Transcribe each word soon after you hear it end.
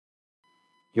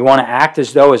You want to act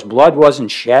as though his blood wasn't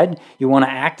shed? You want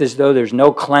to act as though there's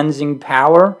no cleansing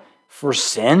power for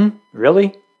sin?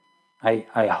 Really?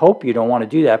 I hope you don't want to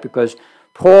do that, because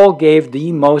Paul gave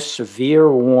the most severe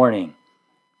warning.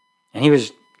 And he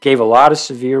gave a lot of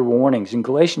severe warnings in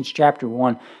Galatians chapter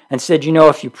 1 and said,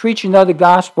 if you preach another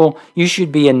gospel, you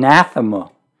should be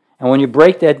anathema. And when you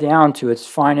break that down to its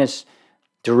finest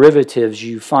derivatives,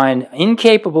 you find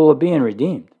incapable of being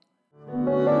redeemed.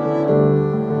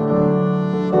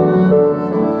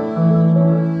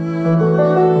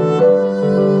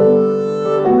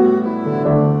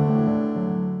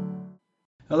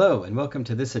 Hello, and welcome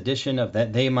to this edition of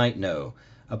That They Might Know,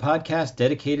 a podcast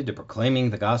dedicated to proclaiming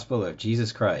the gospel of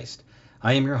Jesus Christ.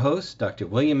 I am your host, Dr.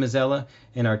 William Mazzella,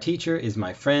 and our teacher is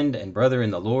my friend and brother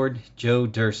in the Lord, Joe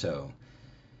Durso.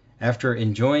 After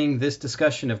enjoying this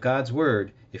discussion of God's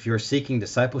Word, if you're seeking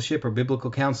discipleship or biblical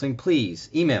counseling, please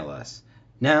email us.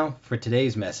 Now for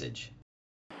today's message.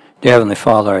 Dear Heavenly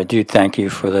Father, I do thank you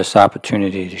for this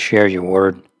opportunity to share your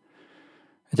Word.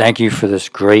 Thank you for this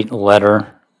great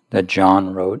letter that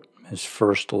John wrote, his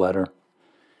first letter.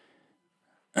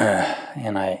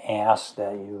 And I ask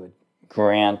that you would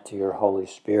grant to your Holy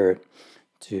Spirit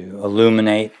to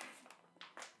illuminate,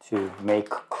 to make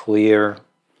clear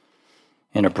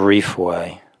in a brief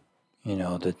way,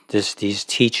 that these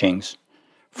teachings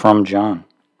from John.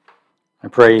 I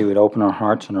pray you would open our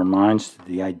hearts and our minds to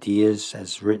the ideas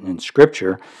as written in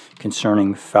Scripture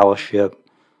concerning fellowship,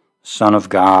 Son of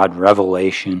God,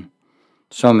 revelation,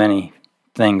 so many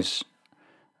things,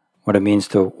 what it means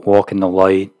to walk in the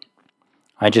light.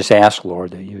 I just ask,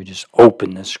 Lord, that you would just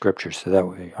open this Scripture so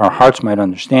that our hearts might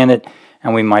understand it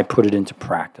and we might put it into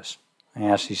practice. I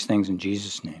ask these things in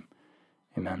Jesus' name.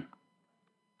 Amen.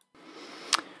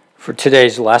 For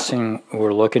today's lesson,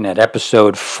 we're looking at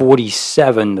episode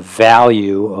 47, the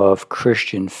value of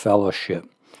Christian fellowship.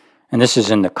 And this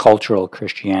is in the Cultural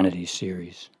Christianity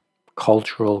series.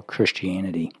 Cultural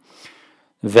Christianity.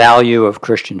 The value of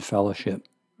Christian fellowship.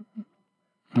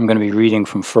 I'm going to be reading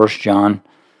from 1 John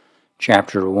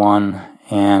chapter 1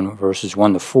 and verses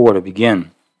 1 to 4 to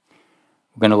begin.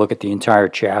 We're going to look at the entire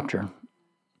chapter.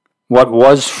 What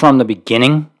was from the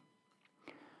beginning,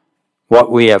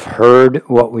 what we have heard,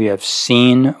 what we have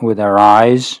seen with our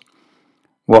eyes,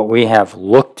 what we have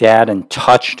looked at and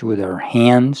touched with our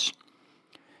hands,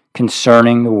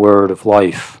 concerning the word of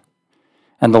life.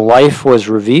 And the life was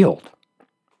revealed,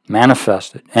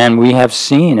 manifested, and we have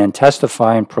seen and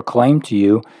testify and proclaim to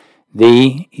you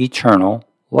the eternal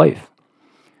life,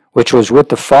 which was with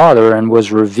the Father and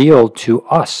was revealed to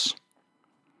us.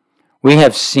 We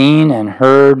have seen and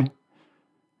heard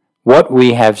what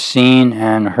we have seen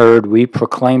and heard, we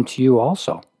proclaim to you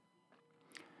also,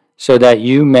 so that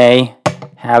you may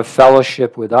have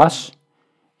fellowship with us,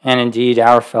 and indeed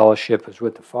our fellowship is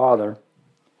with the Father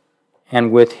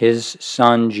and with his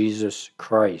Son, Jesus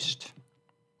Christ.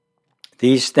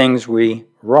 These things we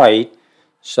write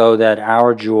so that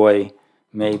our joy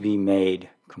may be made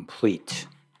complete.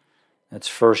 That's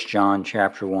 1 John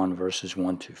chapter 1, verses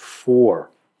 1 to 4.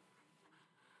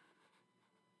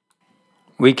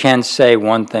 We can say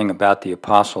one thing about the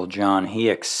Apostle John. He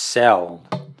excelled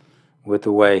with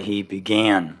the way he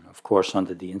began, of course,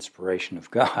 under the inspiration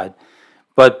of God,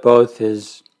 but both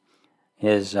his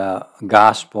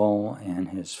gospel and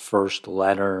his first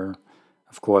letter,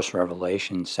 of course,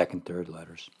 Revelation, second, third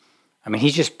letters. I mean,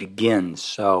 he just begins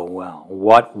so well.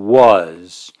 What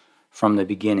was from the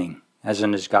beginning? As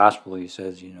in his gospel, he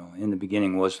says, in the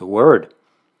beginning was the Word.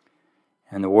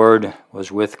 And the Word was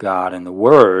with God, and the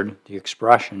Word, the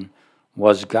expression,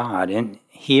 was God. And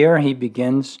here he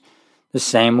begins the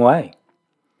same way.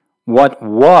 What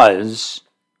was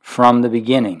from the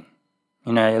beginning?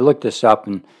 I looked this up,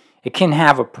 and it can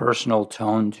have a personal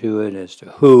tone to it as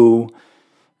to who,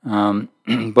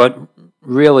 but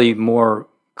really more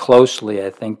closely, I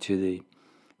think, to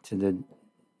the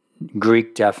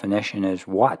Greek definition is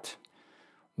what.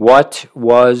 What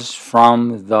was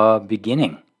from the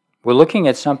beginning? We're looking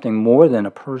at something more than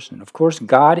a person. Of course,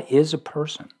 God is a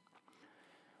person.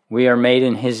 We are made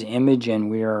in his image, and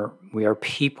we are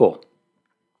people.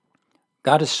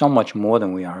 God is so much more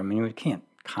than we are. I mean, we can't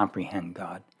comprehend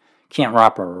God. Can't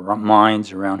wrap our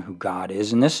minds around who God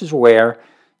is. And this is where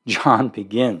John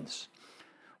begins,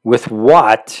 with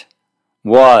what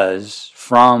was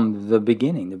from the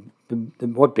beginning.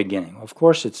 What beginning? Of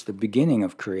course, it's the beginning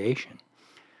of creation,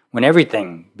 when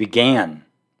everything began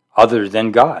other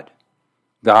than God.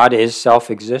 God is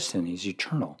self-existent. He's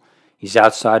eternal. He's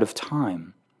outside of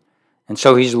time. And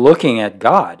so he's looking at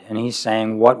God, and he's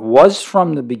saying, what was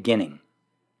from the beginning,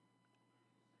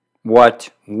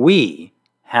 what we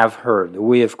have heard. The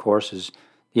we, of course, is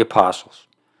the apostles.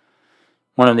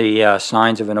 One of the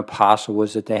signs of an apostle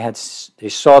was that they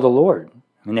saw the Lord.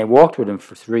 I mean, they walked with him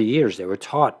for 3 years. They were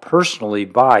taught personally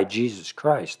by Jesus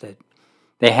Christ. That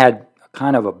they had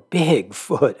kind of a big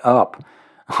foot up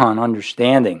on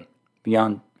understanding.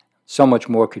 Beyond so much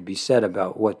more could be said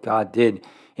about what God did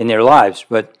in their lives.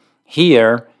 But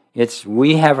here, it's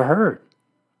we have heard.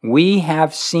 We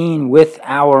have seen with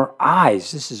our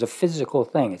eyes. This is a physical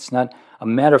thing. It's not a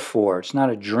metaphor. It's not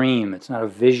a dream. It's not a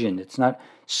vision. It's not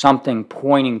something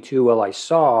pointing to, well, I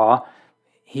saw.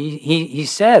 He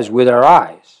says, with our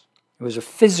eyes. It was a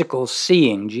physical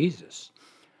seeing Jesus.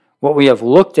 What we have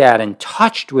looked at and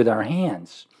touched with our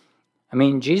hands. I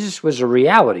mean, Jesus was a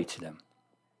reality to them.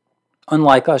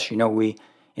 Unlike us, we,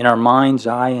 in our mind's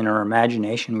eye, in our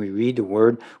imagination, we read the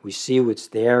Word, we see what's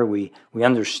there, we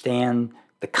understand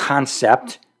the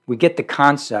concept, we get the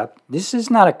concept. This is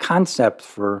not a concept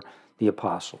for the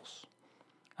apostles.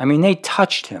 I mean, they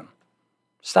touched him.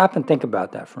 Stop and think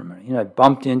about that for a minute. They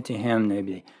bumped into him,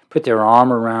 maybe they put their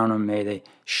arm around him, maybe they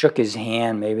shook his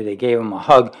hand, maybe they gave him a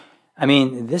hug. I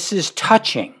mean, this is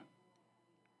touching.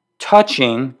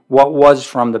 Touching what was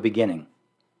from the beginning.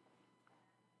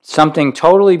 Something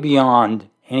totally beyond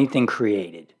anything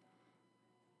created.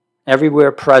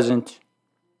 Everywhere present,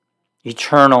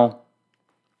 eternal,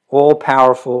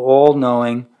 all-powerful,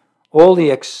 all-knowing, all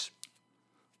the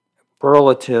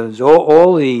superlatives,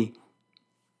 all the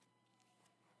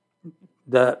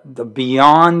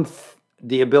beyond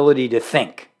the ability to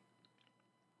think,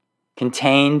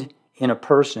 contained in a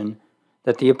person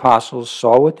that the apostles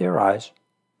saw with their eyes,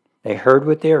 they heard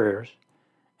with their ears,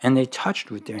 and they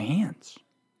touched with their hands.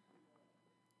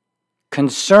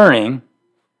 Concerning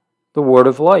the word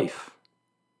of life.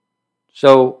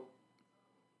 So,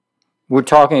 we're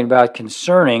talking about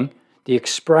concerning the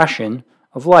expression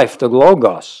of life, the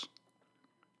logos.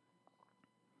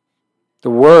 The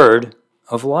word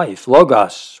of life.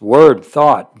 Logos, word,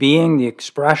 thought, being the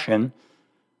expression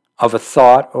of a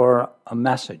thought or a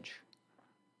message.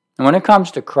 And when it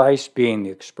comes to Christ being the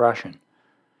expression,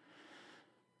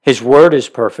 his word is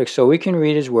perfect, so we can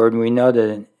read his word, and we know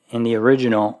that in the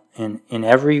original, in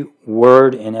every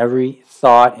word, in every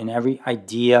thought, in every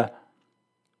idea,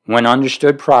 when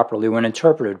understood properly, when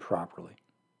interpreted properly,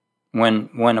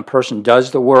 when a person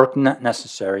does the work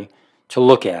necessary to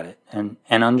look at it and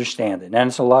understand it, and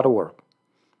it's a lot of work.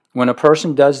 When a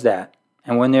person does that,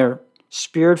 and when they're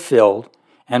spirit-filled,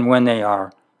 and when they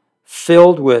are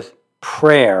filled with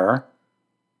prayer,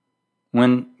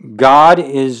 when God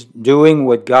is doing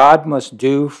what God must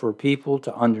do for people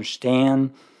to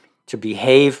understand, to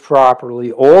behave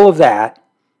properly, all of that,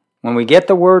 when we get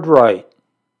the word right,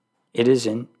 it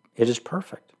is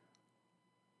perfect.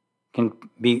 Can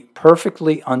be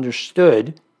perfectly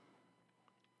understood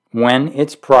when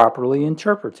it's properly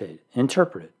interpreted.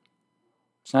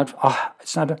 It's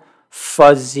not a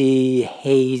fuzzy,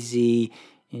 hazy,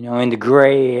 in the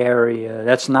gray area.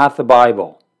 That's not the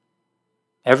Bible.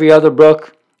 Every other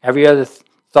book, every other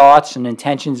thoughts and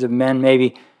intentions of men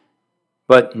maybe,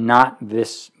 but not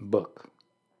this book.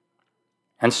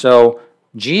 And so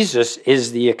Jesus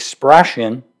is the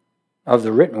expression of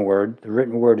the written word. The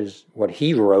written word is what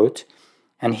he wrote,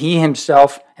 and he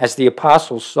himself, as the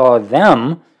apostles saw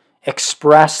them,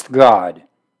 expressed God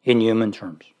in human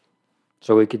terms,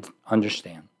 so we could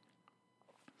understand.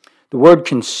 The word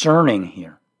concerning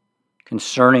here,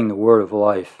 concerning the word of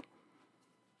life,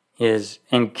 is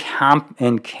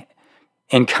encompassing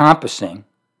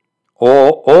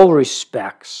all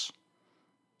respects.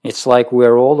 It's like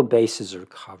where all the bases are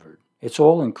covered. It's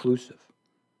all inclusive.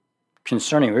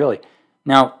 Concerning, really.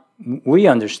 Now, we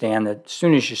understand that as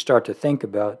soon as you start to think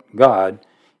about God,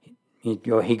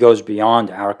 he goes beyond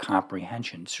our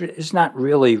comprehension. It's not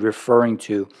really referring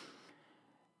to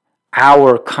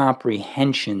our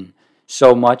comprehension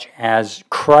so much as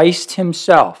Christ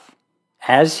himself,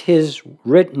 as his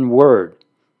written word,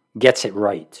 gets it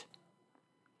right.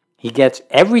 He gets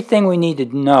everything we need to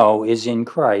know is in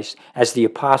Christ as the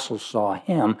apostles saw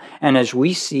him and as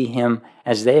we see him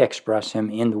as they express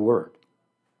him in the word.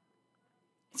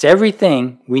 It's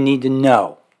everything we need to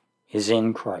know is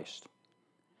in Christ.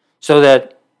 So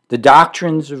that the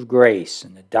doctrines of grace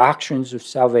and the doctrines of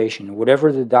salvation,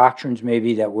 whatever the doctrines may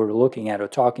be that we're looking at or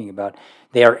talking about,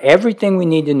 they are everything we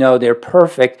need to know. They're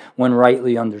perfect when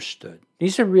rightly understood.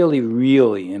 These are really,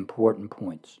 really important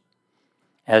points.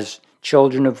 As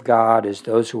children of God, as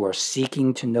those who are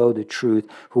seeking to know the truth,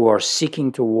 who are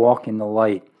seeking to walk in the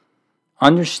light,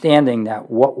 understanding that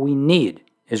what we need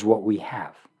is what we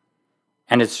have.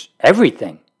 And it's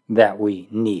everything that we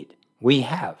need, we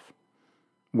have,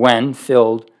 when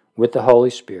filled with the Holy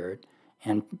Spirit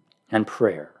and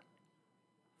prayer.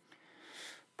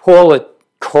 Paul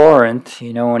Corinth,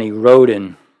 when he wrote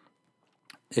in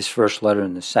his first letter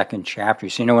in the second chapter, he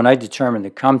said, when I determined to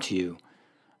come to you,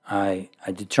 I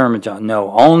determined to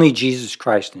know only Jesus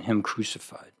Christ and him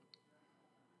crucified.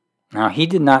 Now, he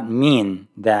did not mean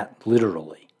that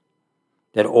literally,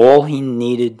 that all he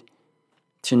needed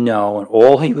to know and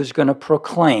all he was going to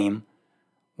proclaim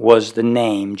was the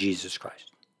name Jesus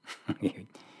Christ.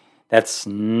 That's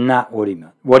not what he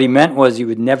meant. What he meant was he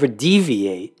would never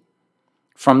deviate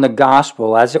from the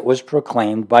gospel as it was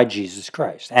proclaimed by Jesus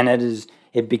Christ. And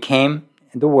it became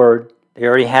the Word. They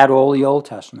already had all the Old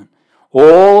Testament.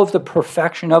 All of the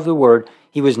perfection of the Word,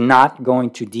 he was not going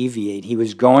to deviate. He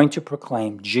was going to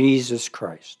proclaim Jesus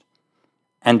Christ.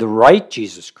 And the right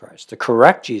Jesus Christ, the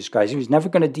correct Jesus Christ, he was never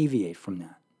going to deviate from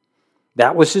that.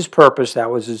 That was his purpose. That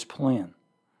was his plan.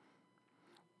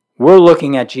 We're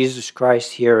looking at Jesus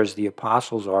Christ here as the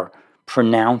apostles are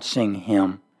pronouncing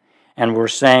him. And we're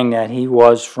saying that he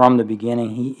was from the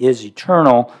beginning. He is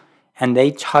eternal. And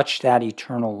they touch that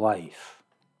eternal life.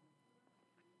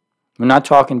 We're not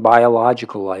talking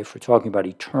biological life. We're talking about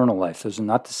eternal life. Those are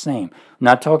not the same. We're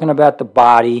not talking about the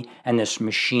body and this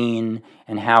machine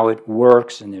and how it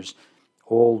works. And there's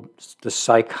all the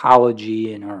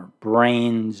psychology in our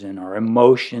brains and our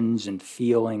emotions and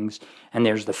feelings. And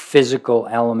there's the physical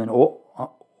element.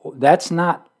 That's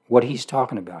not what he's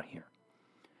talking about here.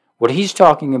 What he's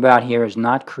talking about here is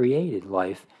not created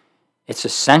life. It's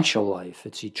essential life.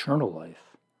 It's eternal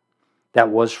life. That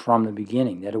was from the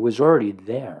beginning. That it was already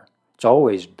there. It's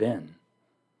always been.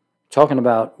 Talking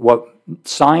about what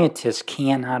scientists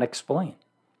cannot explain.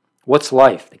 What's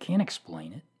life? They can't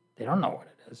explain it. They don't know what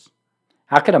it is.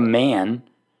 How could a man,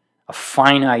 a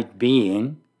finite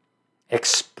being,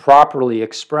 properly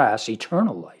express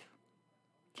eternal life?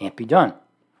 Can't be done.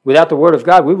 Without the Word of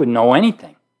God, we wouldn't know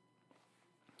anything.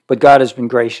 But God has been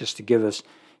gracious to give us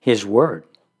his Word.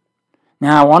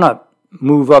 Now I want to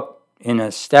move up in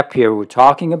a step here. We're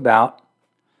talking about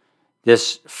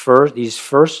these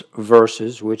first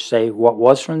verses, which say what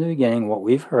was from the beginning, what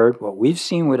we've heard, what we've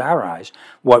seen with our eyes,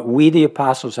 what we the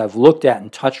apostles have looked at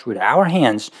and touched with our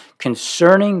hands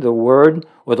concerning the Word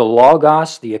or the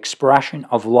Logos, the expression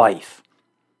of life.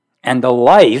 And the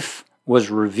life was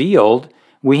revealed.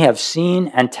 We have seen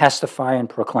and testify and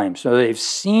proclaim. So they've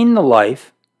seen the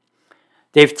life.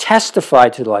 They've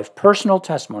testified to the life, personal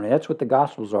testimony. That's what the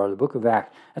Gospels are, the book of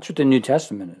Acts. That's what the New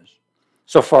Testament is.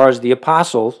 So far as the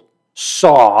apostles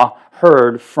saw,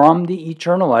 heard from the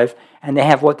eternal life, and they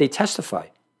have what they testify.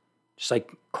 Just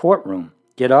like courtroom.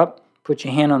 Get up, put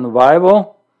your hand on the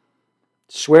Bible,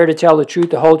 swear to tell the truth,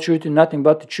 the whole truth, and nothing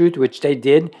but the truth, which they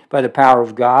did by the power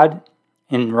of God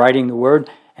in writing the Word,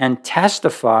 and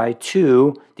testify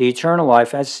to the eternal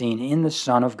life as seen in the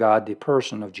Son of God, the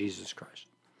person of Jesus Christ.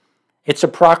 It's a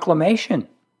proclamation.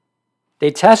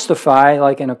 They testify,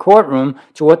 like in a courtroom,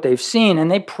 to what they've seen, and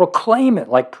they proclaim it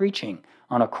like preaching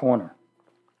on a corner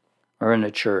or in a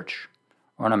church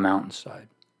or on a mountainside.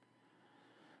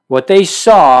 What they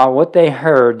saw, what they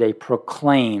heard, they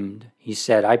proclaimed. He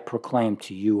said, I proclaim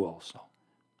to you also.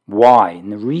 Why?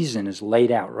 And the reason is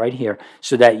laid out right here,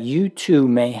 so that you too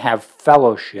may have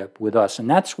fellowship with us. And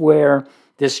that's where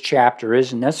this chapter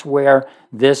is, and that's where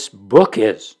this book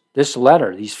is. This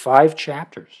letter, these 5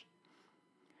 chapters.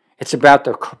 It's about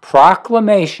the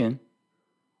proclamation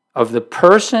of the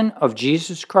person of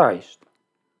Jesus Christ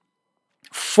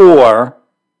for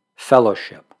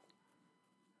fellowship.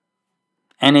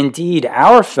 And indeed,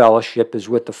 our fellowship is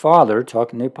with the Father,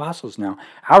 talking to the apostles now.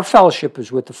 Our fellowship is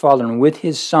with the Father and with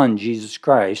his Son, Jesus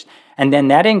Christ. And then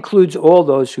that includes all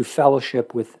those who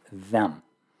fellowship with them.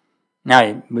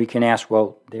 Now, we can ask,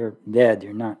 well, they're dead.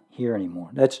 They're not here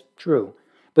anymore. That's true.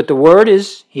 But the Word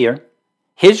is here.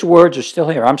 His words are still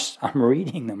here. I'm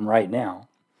reading them right now.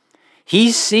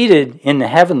 He's seated in the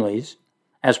heavenlies,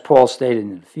 as Paul stated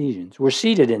in Ephesians. We're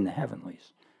seated in the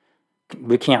heavenlies.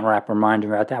 We can't wrap our mind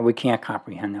around that. We can't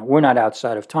comprehend that. We're not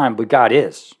outside of time, but God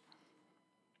is.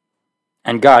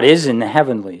 And God is in the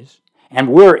heavenlies.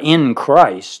 And we're in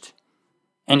Christ.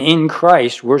 And in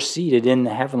Christ, we're seated in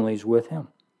the heavenlies with him.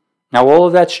 Now, all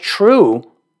of that's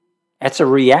true. That's a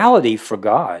reality for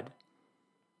God.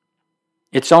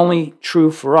 It's only true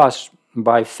for us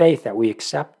by faith that we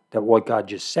accept that what God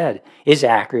just said is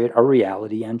accurate, a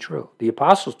reality, and true. The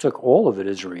apostles took all of it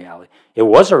as a reality. It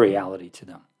was a reality to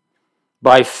them.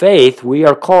 By faith, we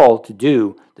are called to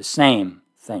do the same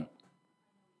thing.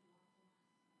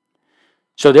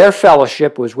 So their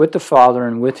fellowship was with the Father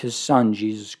and with his Son,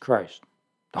 Jesus Christ.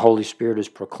 The Holy Spirit is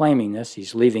proclaiming this.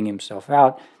 He's leaving himself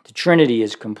out. The Trinity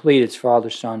is complete. It's Father,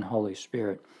 Son, Holy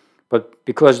Spirit. But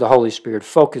because the Holy Spirit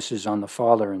focuses on the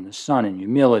Father and the Son in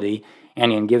humility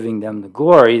and in giving them the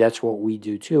glory, that's what we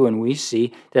do too. And we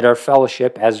see that our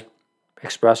fellowship, as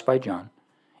expressed by John,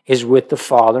 is with the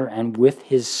Father and with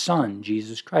his Son,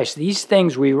 Jesus Christ. These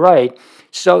things we write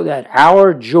so that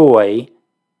our joy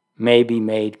may be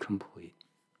made complete.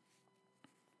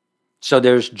 So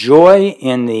there's joy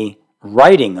in the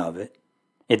writing of it.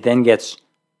 It then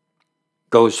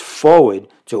goes forward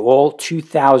to all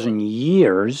 2,000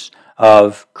 years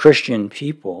of Christian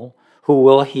people who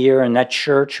will hear, and that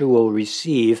church who will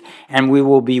receive, and we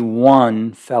will be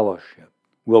one fellowship.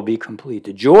 We'll be complete.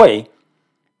 The joy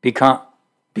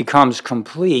becomes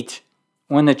complete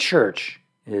when the church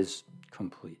is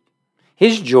complete.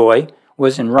 His joy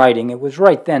was in writing. It was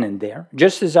right then and there.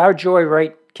 Just as our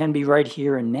joy can be right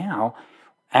here and now,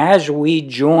 as we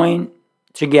join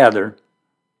together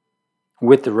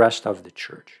with the rest of the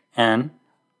church, and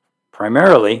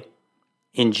primarily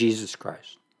in Jesus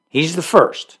Christ. He's the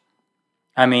first.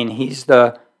 I mean, he's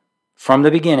from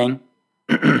the beginning,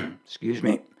 excuse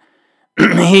me,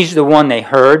 he's the one they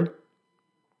heard,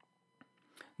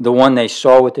 the one they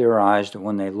saw with their eyes, the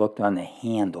one they looked on, they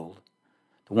handled,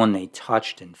 the one they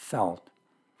touched and felt.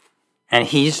 And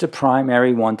he's the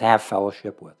primary one to have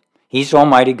fellowship with. He's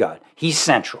Almighty God. He's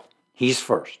central. He's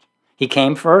first. He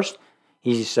came first.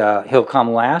 He'll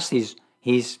come last.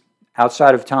 He's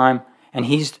outside of time, and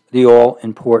he's the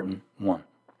all-important one.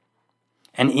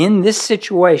 And in this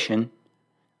situation,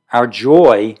 our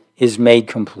joy is made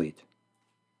complete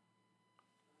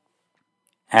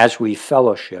as we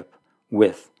fellowship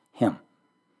with him.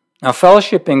 Now,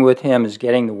 fellowshipping with him is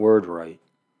getting the word right.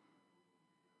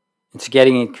 It's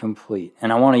getting it complete.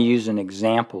 And I want to use an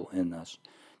example in this,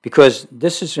 because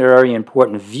this is very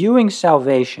important. Viewing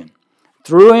salvation,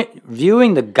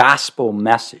 viewing the gospel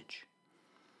message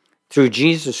through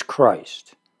Jesus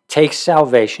Christ takes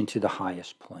salvation to the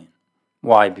highest plane.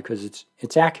 Why? Because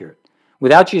it's accurate.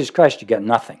 Without Jesus Christ, you get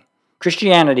nothing.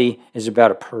 Christianity is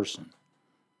about a person.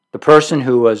 The person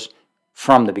who was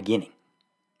from the beginning,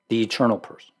 the eternal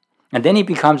person. And then he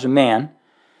becomes a man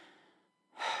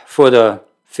for the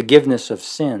forgiveness of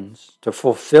sins, to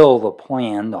fulfill the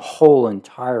plan, the whole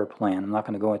entire plan. I'm not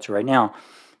going to go into it right now.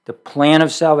 The plan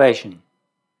of salvation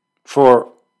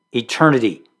for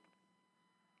eternity,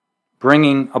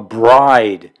 bringing a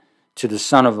bride to the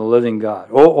Son of the living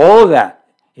God. All of that,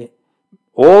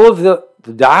 all of the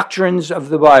doctrines of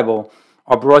the Bible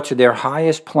are brought to their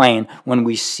highest plane when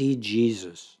we see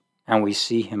Jesus and we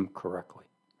see him correctly.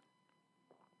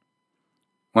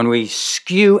 When we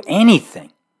skew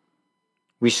anything,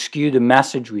 we skew the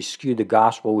message, we skew the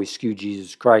gospel, we skew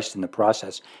Jesus Christ in the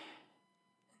process.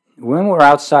 When we're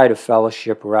outside of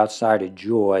fellowship, we're outside of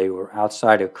joy, we're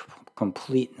outside of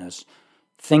completeness,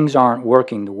 things aren't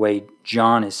working the way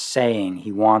John is saying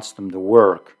he wants them to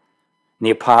work. And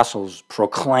the apostles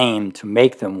proclaim to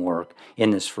make them work in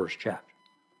this first chapter.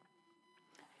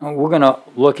 Now, we're going to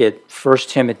look at 1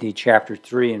 Timothy chapter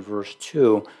 3 and verse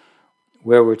 2,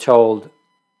 where we're told,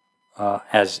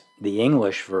 as the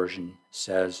English version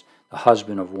says, the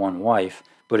husband of one wife,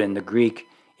 but in the Greek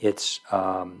it's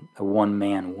a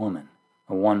one-man woman,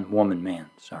 a one-woman man,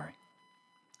 sorry.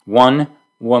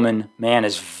 One-woman man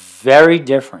is very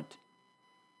different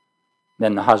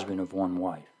than the husband of one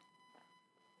wife.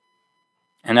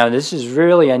 And now this is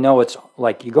really, I know it's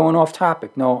like you're going off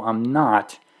topic. No, I'm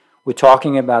not. We're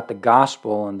talking about the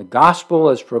gospel, and the gospel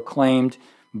is proclaimed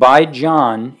by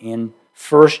John in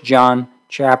 1 John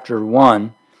chapter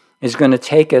 1 is going to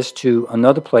take us to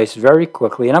another place very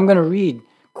quickly. And I'm going to read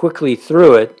quickly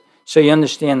through it so you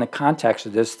understand the context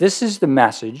of this. This is the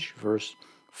message, verse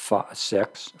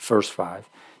 5.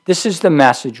 This is the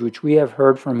message which we have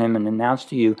heard from him and announced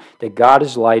to you, that God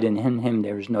is light, and in him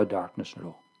there is no darkness at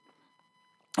all.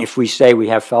 If we say we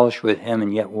have fellowship with him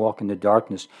and yet walk in the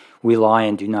darkness, we lie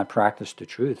and do not practice the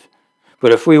truth.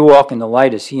 But if we walk in the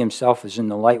light as he himself is in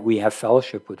the light, we have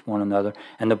fellowship with one another,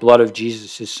 and the blood of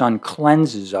Jesus, his Son,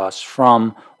 cleanses us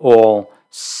from all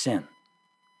sin.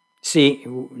 See,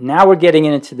 now we're getting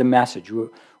into the message.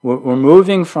 We're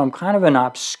moving from kind of an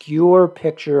obscure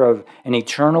picture of an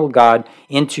eternal God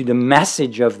into the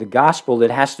message of the gospel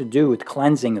that has to do with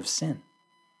cleansing of sin.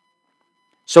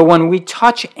 So when we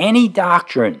touch any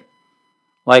doctrine,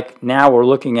 like now we're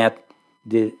looking at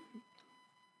the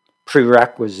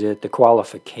prerequisite, the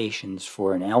qualifications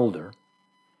for an elder,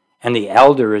 and the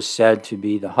elder is said to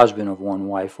be the husband of one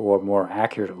wife, or more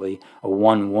accurately, a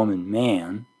one-woman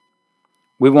man,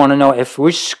 we want to know if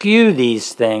we skew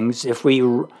these things, if we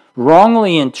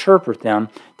wrongly interpret them,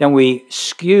 then we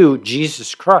skew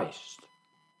Jesus Christ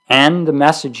and the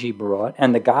message he brought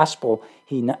and the gospel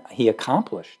he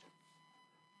accomplished.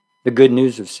 the good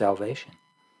news of salvation.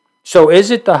 So is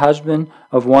it the husband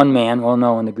of one man? Well,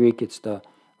 no, in the Greek it's the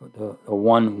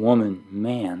one woman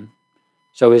man.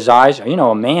 So his eyes,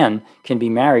 a man can be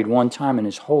married one time in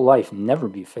his whole life and never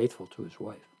be faithful to his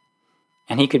wife.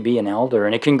 And he could be an elder,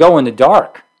 and it can go in the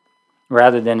dark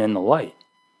rather than in the light.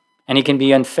 And he can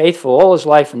be unfaithful all his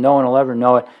life, and no one will ever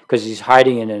know it because he's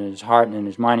hiding it in his heart and in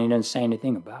his mind. He doesn't say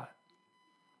anything about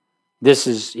it.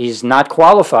 He's not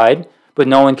qualified, but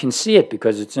no one can see it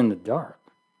because it's in the dark.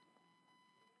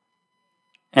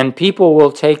 And people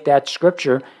will take that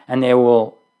scripture and they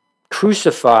will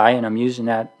crucify, and I'm using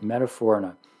that metaphor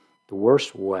in the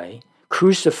worst way,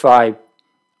 crucify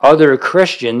other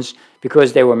Christians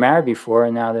because they were married before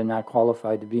and now they're not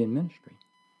qualified to be in ministry.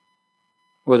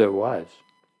 Well, there was.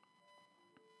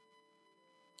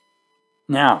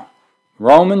 Now,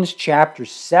 Romans chapter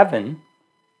 7,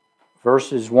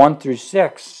 verses 1 through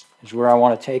 6 is where I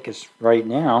want to take us right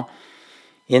now.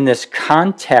 In this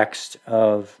context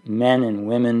of men and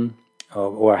women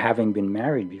or having been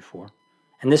married before.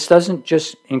 And this doesn't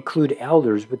just include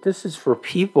elders, but this is for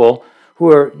people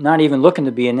who are not even looking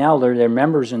to be an elder. They're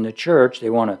members in the church. They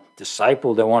want to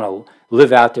disciple. They want to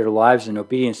live out their lives in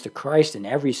obedience to Christ in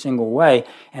every single way.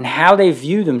 And how they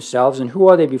view themselves and who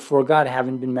are they before God,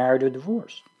 having been married or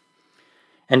divorced.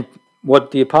 And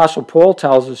what the Apostle Paul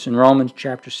tells us in Romans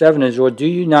chapter 7 is, or do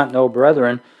you not know,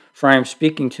 brethren, for I am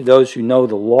speaking to those who know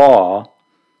the law,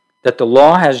 that the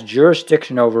law has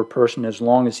jurisdiction over a person as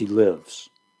long as he lives.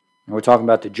 And we're talking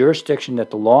about the jurisdiction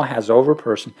that the law has over a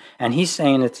person, and he's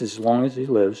saying it's as long as he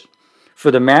lives.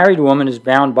 For the married woman is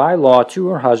bound by law to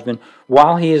her husband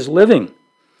while he is living.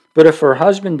 But if her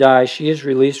husband dies, she is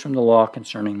released from the law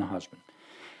concerning the husband.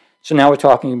 So now we're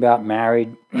talking about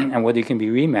married and whether you can be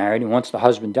remarried, and once the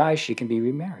husband dies, she can be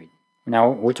remarried. Now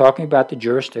we're talking about the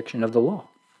jurisdiction of the law.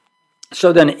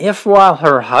 So then if while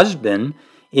her husband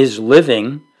is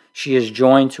living, she is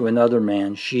joined to another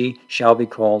man, she shall be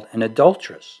called an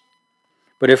adulteress.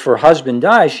 But if her husband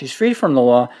dies, she's free from the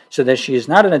law, so that she is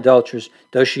not an adulteress,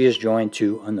 though she is joined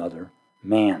to another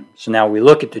man. So now we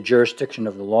look at the jurisdiction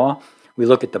of the law, we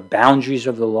look at the boundaries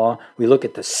of the law, we look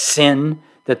at the sin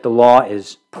that the law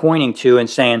is pointing to and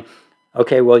saying,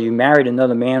 okay, well, you married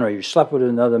another man or you slept with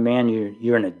another man,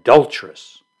 you're an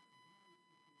adulteress.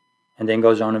 And then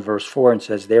goes on in verse 4 and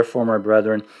says, therefore, my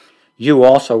brethren, you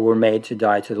also were made to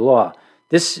die to the law.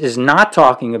 This is not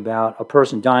talking about a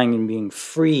person dying and being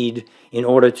freed in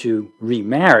order to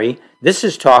remarry. This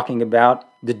is talking about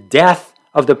the death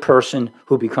of the person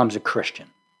who becomes a Christian.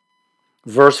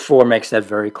 Verse 4 makes that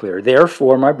very clear.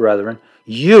 Therefore, my brethren,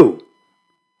 you,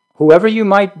 whoever you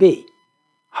might be,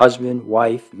 husband,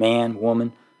 wife, man,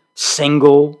 woman,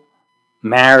 single,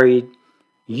 married,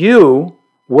 you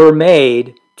were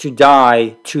made to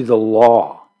die to the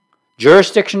law.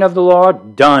 Jurisdiction of the law,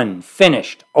 done,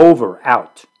 finished, over,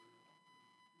 out.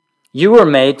 You were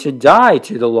made to die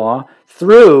to the law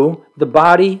through the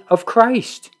body of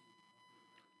Christ,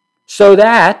 so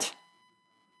that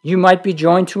you might be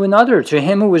joined to another, to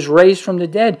him who was raised from the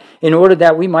dead, in order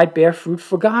that we might bear fruit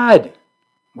for God.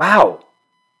 Wow,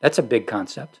 that's a big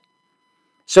concept.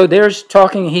 So he's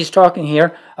talking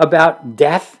here about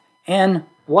death and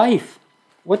life.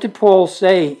 What did Paul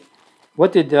say?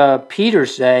 What did Peter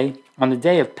say on the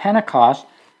day of Pentecost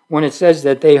when it says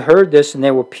that they heard this and they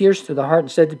were pierced to the heart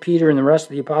and said to Peter and the rest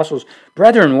of the apostles,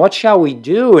 brethren, what shall we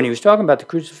do? And he was talking about the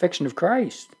crucifixion of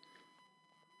Christ.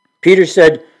 Peter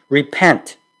said,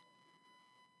 repent.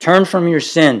 Turn from your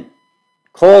sin.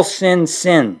 Call sin,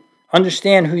 sin.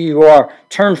 Understand who you are.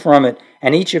 Turn from it.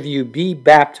 And each of you be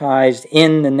baptized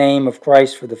in the name of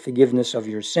Christ for the forgiveness of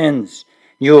your sins.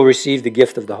 You will receive the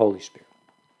gift of the Holy Spirit.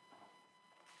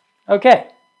 Okay.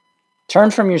 Turn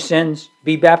from your sins.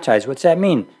 Be baptized. What's that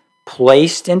mean?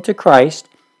 Placed into Christ.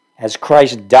 As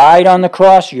Christ died on the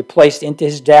cross, you're placed into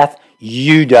his death.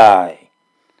 You die.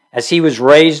 As he was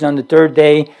raised on the third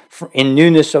day in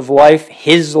newness of life,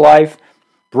 his life,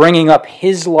 bringing up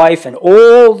his life and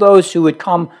all those who would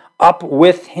come up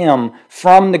with him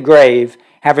from the grave,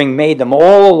 having made them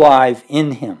all alive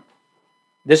in him.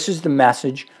 This is the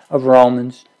message of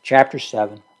Romans chapter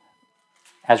 7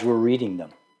 as we're reading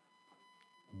them.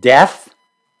 Death,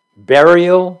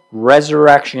 burial,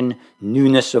 resurrection,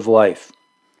 newness of life.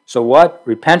 So what?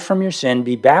 Repent from your sin,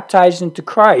 be baptized into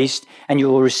Christ, and you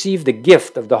will receive the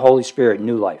gift of the Holy Spirit,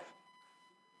 new life.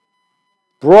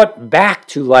 Brought back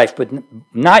to life, but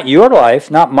not your life,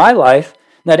 not my life,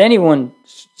 not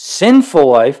anyone's sinful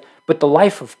life, but the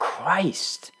life of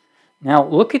Christ. Now,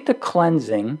 look at the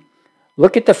cleansing,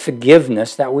 look at the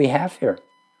forgiveness that we have here.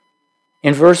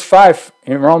 In verse 5,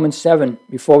 in Romans 7,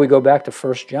 before we go back to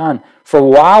 1 John, for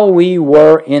while we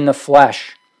were in the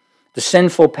flesh, The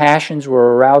sinful passions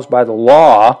were aroused by the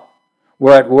law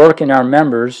were at work in our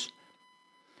members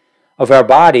of our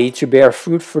body to bear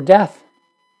fruit for death.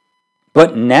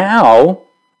 But now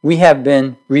we have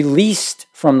been released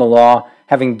from the law,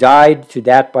 having died to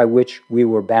that by which we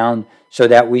were bound, so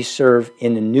that we serve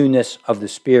in the newness of the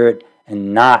Spirit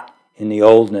and not in the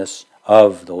oldness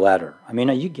of the letter. I mean,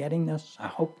 are you getting this? I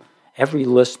hope every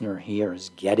listener here is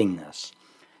getting this.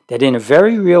 That in a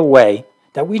very real way,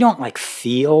 that we don't like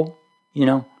feel,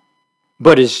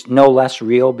 but is no less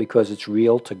real because it's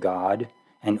real to God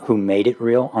and who made it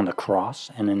real on the cross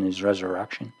and in his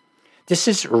resurrection. This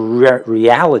is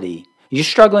reality. Are you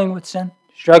struggling with sin?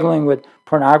 Struggling with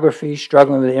pornography,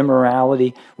 struggling with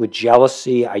immorality, with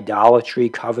jealousy, idolatry,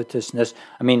 covetousness.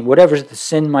 I mean, whatever the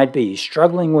sin might be, you're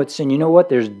struggling with sin. You know what?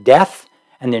 There's death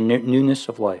and the newness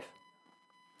of life.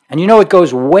 And it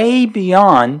goes way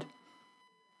beyond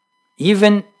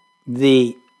even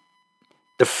the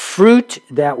fruit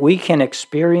that we can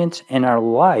experience in our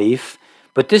life,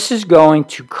 but this is going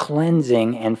to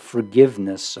cleansing and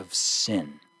forgiveness of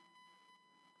sin.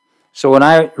 So when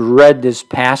I read this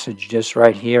passage just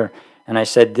right here, and I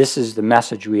said, this is the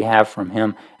message we have from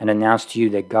him, and announced to you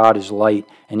that God is light,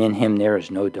 and in him there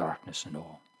is no darkness at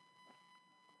all.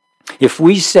 If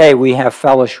we say we have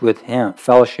fellowship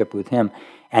with him,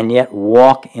 and yet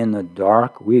walk in the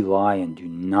dark, we lie and do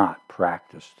not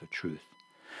practice the truth.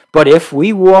 But if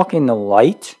we walk in the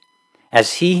light,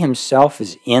 as he himself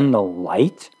is in the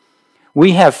light,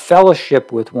 we have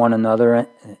fellowship with one another,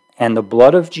 and the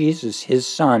blood of Jesus, his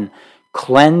Son,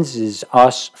 cleanses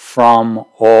us from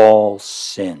all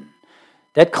sin.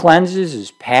 That cleanses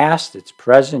is past, it's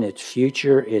present, it's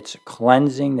future. It's a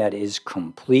cleansing that is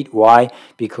complete. Why?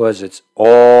 Because it's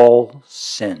all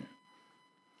sin.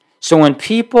 So when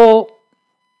people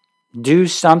do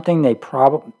something, they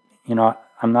probably,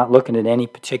 I'm not looking at any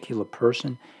particular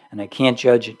person, and I can't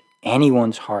judge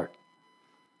anyone's heart.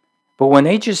 But when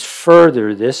they just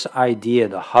further this idea,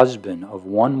 the husband of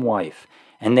one wife,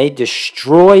 and they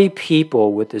destroy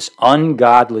people with this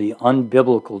ungodly,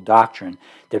 unbiblical doctrine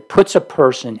that puts a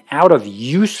person out of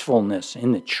usefulness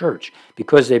in the church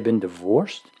because they've been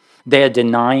divorced, they are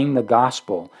denying the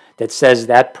gospel that says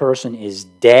that person is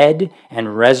dead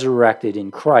and resurrected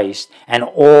in Christ, and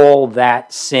all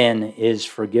that sin is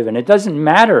forgiven. It doesn't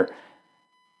matter,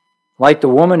 like the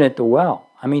woman at the well.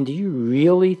 I mean, do you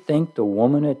really think the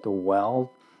woman at the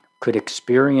well could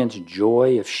experience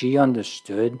joy if she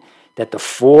understood that the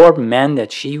 4 men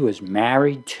that she was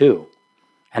married to,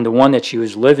 and the one that she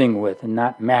was living with and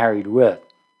not married with,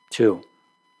 too,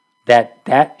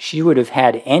 that she would have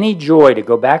had any joy to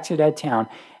go back to that town,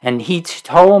 and he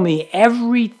told me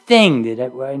everything that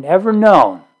I'd ever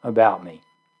known about me.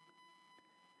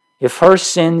 If her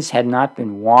sins had not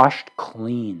been washed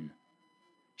clean,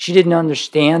 she didn't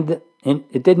understand that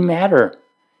it didn't matter.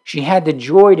 She had the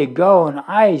joy to go and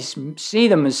I see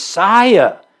the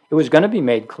Messiah. It was going to be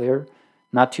made clear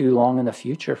not too long in the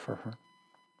future for her.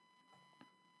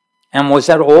 And was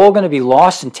that all going to be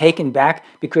lost and taken back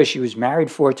because she was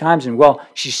married 4 times and,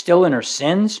 she's still in her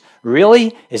sins?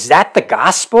 Really? Is that the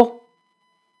gospel?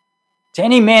 To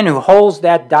any man who holds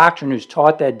that doctrine, who's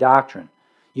taught that doctrine,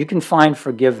 you can find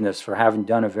forgiveness for having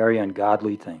done a very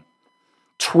ungodly thing.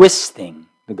 Twisting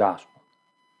the gospel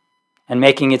and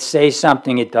making it say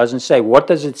something it doesn't say. What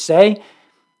does it say?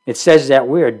 It says that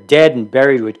we are dead and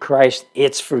buried with Christ.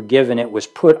 It's forgiven. It was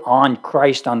put on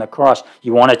Christ on the cross.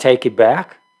 You want to take it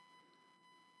back?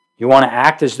 You want to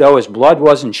act as though his blood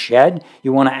wasn't shed?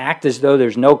 You want to act as though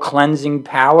there's no cleansing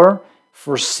power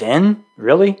for sin?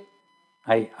 Really?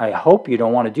 I hope you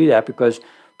don't want to do that, because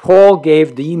Paul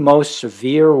gave the most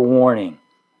severe warning.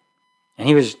 And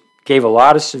he gave a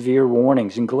lot of severe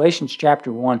warnings in Galatians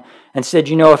chapter 1 and said,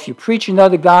 if you preach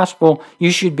another gospel,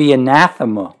 you should be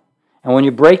anathema. And when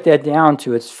you break that down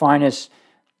to its finest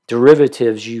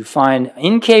derivatives, you find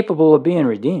incapable of being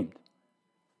redeemed.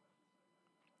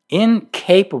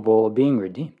 Incapable of being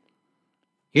redeemed.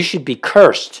 You should be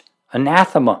cursed,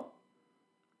 anathema,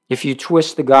 if you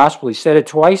twist the gospel. He said it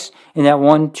twice in that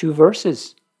 1-2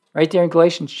 verses, right there in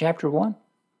Galatians chapter 1.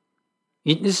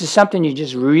 This is something you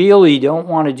just really don't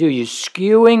want to do. You're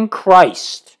skewing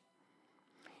Christ.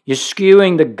 You're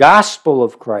skewing the gospel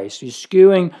of Christ. You're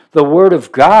skewing the word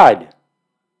of God.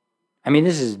 I mean,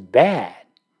 this is bad.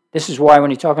 This is why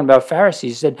when he's talking about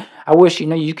Pharisees, he said, I wish,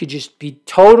 you could just be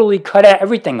totally cut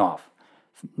everything off.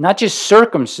 Not just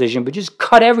circumcision, but just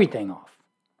cut everything off.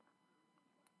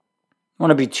 I don't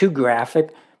want to be too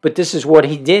graphic, but this is what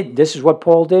he did. This is what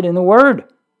Paul did in the Word.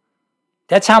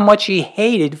 That's how much he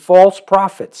hated false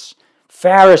prophets,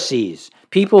 Pharisees,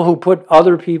 people who put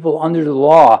other people under the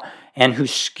law and who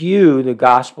skew the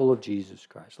gospel of Jesus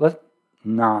Christ. Let's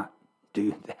not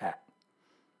do that.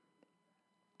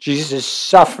 Jesus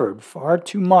suffered far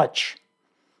too much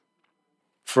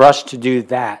for us to do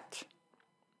that.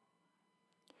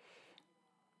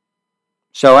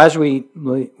 So as we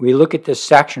look at this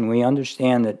section, we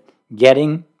understand that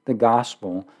getting the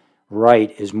gospel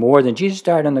right is more than Jesus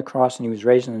died on the cross and he was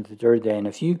raised on the third day. And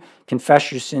if you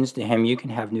confess your sins to him, you can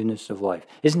have newness of life.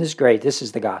 Isn't this great? This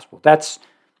is the gospel. That's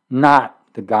not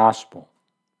the gospel.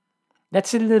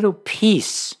 That's a little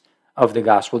piece of the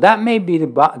gospel. That may be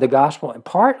the gospel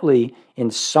partly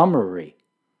in summary.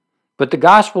 But the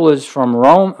gospel is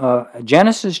from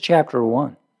Genesis chapter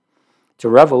 1 to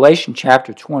Revelation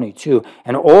chapter 22,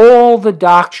 and all the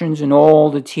doctrines and all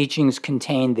the teachings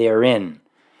contained therein.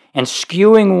 And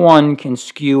skewing one can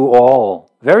skew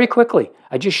all. Very quickly,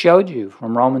 I just showed you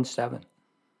from Romans 7.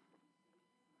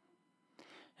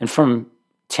 And from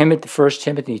 1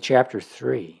 Timothy chapter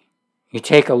 3, you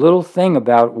take a little thing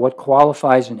about what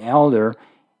qualifies an elder,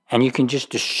 and you can just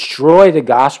destroy the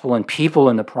gospel and people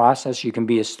in the process. You can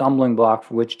be a stumbling block,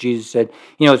 for which Jesus said,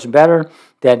 it's better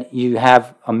that you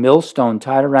have a millstone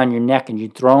tied around your neck and you're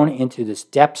thrown into the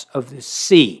depths of the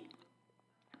sea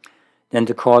than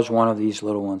to cause one of these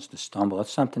little ones to stumble.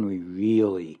 That's something we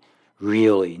really,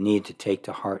 really need to take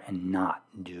to heart and not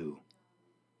do.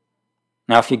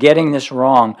 Now, if you're getting this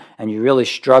wrong and you're really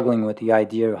struggling with the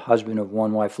idea of husband of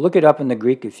one wife, look it up in the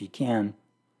Greek if you can.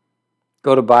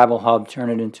 Go to Bible Hub, turn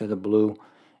it into the blue,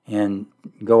 and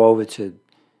go over to,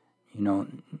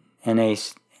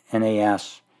 NAS, and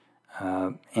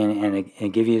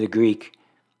give you the Greek,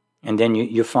 and then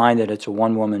you find that it's a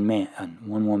one-woman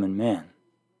man.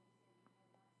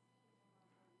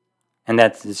 And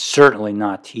that's certainly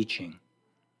not teaching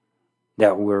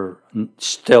that we're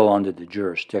still under the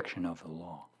jurisdiction of the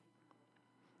law.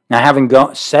 Now, having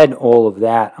said all of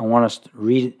that, I want us to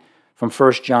read from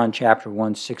 1 John chapter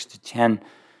 1, 6 to 10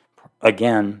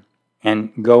 again,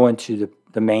 and go into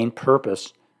the main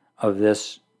purpose of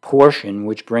this portion,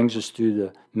 which brings us to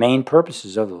the main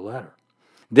purposes of the letter.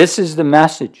 This is the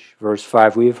message, verse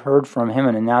 5, we have heard from him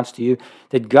and announced to you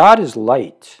that God is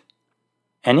light,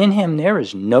 and in him there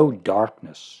is no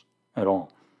darkness at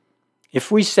all. If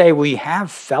we say we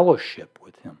have fellowship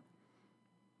with him,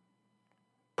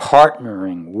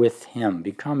 partnering with him,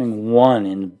 becoming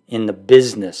one in the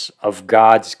business of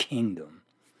God's kingdom,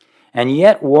 and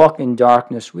yet walk in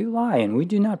darkness, we lie and we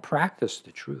do not practice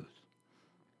the truth.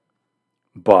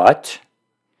 But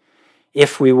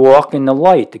if we walk in the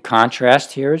light, the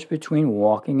contrast here is between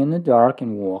walking in the dark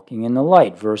and walking in the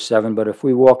light. Verse 7, but if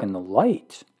we walk in the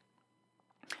light,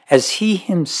 as he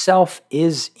himself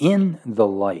is in the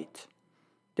light.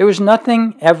 There was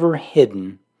nothing ever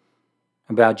hidden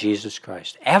about Jesus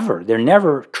Christ. Ever. There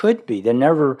never could be. There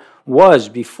never was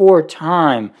before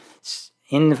time.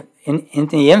 In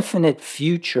the infinite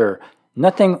future,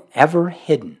 nothing ever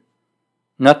hidden.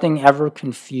 Nothing ever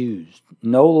confused.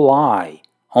 No lie.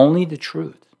 Only the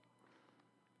truth.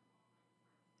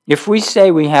 If we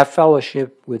say we have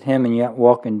fellowship with him and yet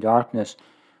walk in darkness,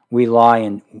 we lie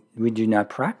and we do not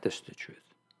practice the truth.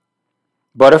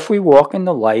 But if we walk in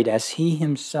the light as he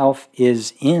himself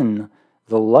is in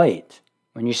the light,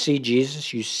 when you see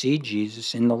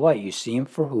Jesus in the light. You see him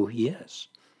for who he is.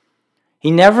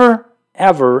 He never,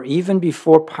 ever, even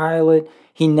before Pilate,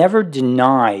 he never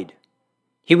denied.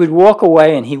 He would walk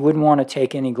away and he wouldn't want to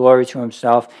take any glory to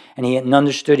himself, and he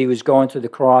understood he was going to the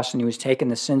cross and he was taking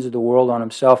the sins of the world on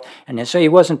himself, and so he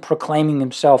wasn't proclaiming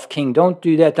himself king. Don't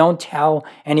do that. Don't tell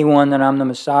anyone that I'm the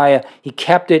Messiah. He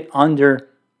kept it under.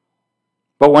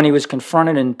 But when he was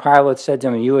confronted and Pilate said to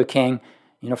him, are you a king?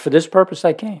 For this purpose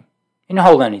I came. He didn't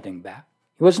hold anything back.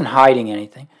 He wasn't hiding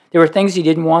anything. There were things he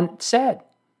didn't want said.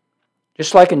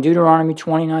 Just like in Deuteronomy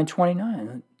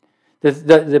 29:29.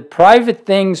 The private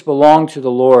things belong to the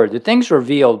Lord. The things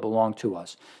revealed belong to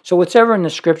us. So whatever in the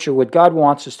Scripture, what God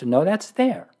wants us to know, that's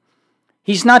there.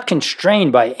 He's not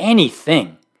constrained by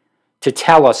anything to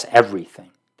tell us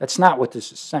everything. That's not what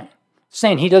this is saying. It's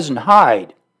saying he doesn't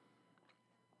hide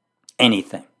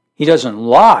anything. He doesn't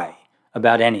lie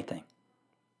about anything.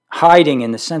 Hiding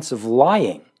in the sense of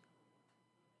lying.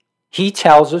 He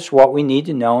tells us what we need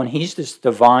to know, and he's this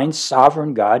divine,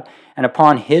 sovereign God, and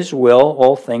upon his will,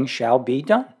 all things shall be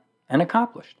done and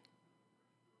accomplished.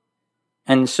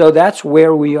 And so that's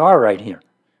where we are right here.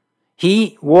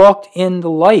 He walked in the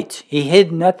light. He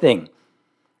hid nothing.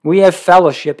 We have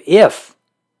fellowship if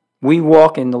we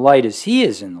walk in the light as he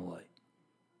is in the light.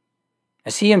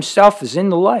 As he himself is in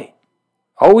the light.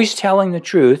 always telling the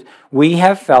truth, we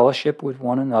have fellowship with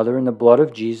one another, and the blood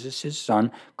of Jesus, his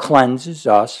Son, cleanses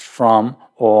us from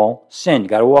all sin. You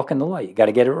got to walk in the light. You got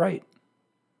to get it right.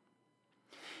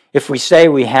 If we say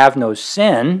we have no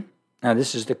sin, now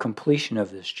this is the completion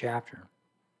of this chapter,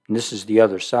 and this is the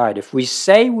other side. If we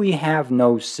say we have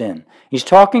no sin, he's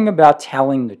talking about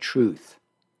telling the truth.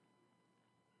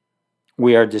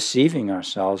 We are deceiving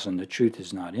ourselves, and the truth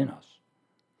is not in us.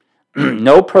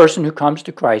 No person who comes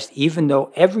to Christ, even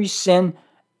though every sin,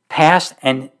 past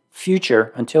and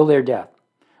future, until their death,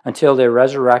 until they're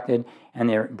resurrected and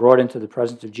they're brought into the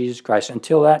presence of Jesus Christ,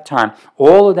 until that time,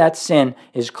 all of that sin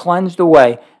is cleansed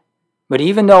away. But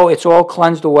even though it's all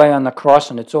cleansed away on the cross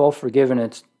and it's all forgiven,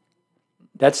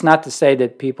 that's not to say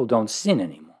that people don't sin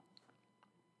anymore.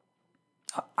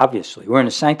 Obviously, we're in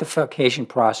a sanctification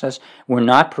process. We're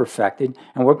not perfected,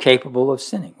 and we're capable of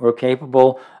sinning. We're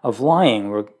capable of lying.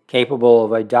 We're capable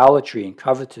of idolatry and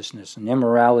covetousness and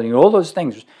immorality, and all those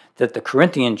things that the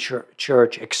Corinthian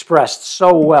church expressed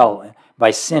so well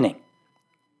by sinning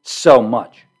so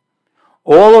much.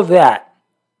 All of that,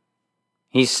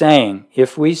 he's saying,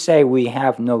 if we say we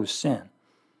have no sin,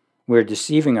 we're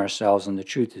deceiving ourselves and the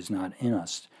truth is not in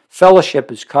us.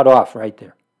 Fellowship is cut off right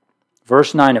there.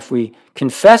 Verse 9, if we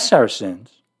confess our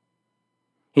sins,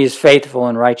 he is faithful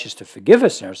and righteous to forgive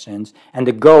us our sins and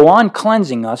to go on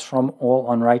cleansing us from all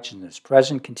unrighteousness.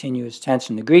 Present continuous tense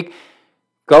in the Greek.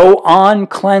 Go on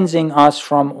cleansing us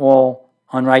from all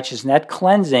unrighteousness. And that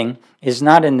cleansing is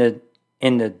not in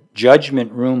the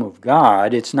judgment room of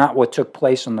God. It's not what took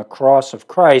place on the cross of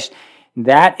Christ.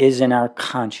 That is in our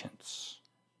conscience.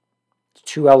 There's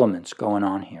two elements going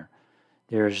on here.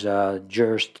 There's the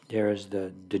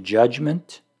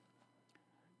judgment.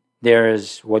 There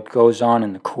is what goes on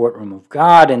in the courtroom of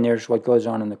God, and there's what goes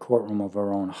on in the courtroom of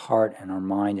our own heart and our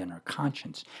mind and our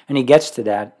conscience. And he gets to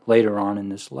that later on in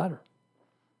this letter.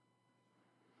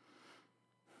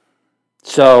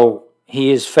 So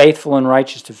he is faithful and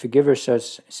righteous to forgive us our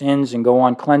sins and go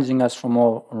on cleansing us from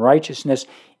all unrighteousness.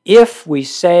 If we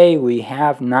say we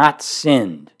have not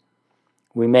sinned,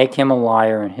 we make him a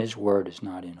liar and his word is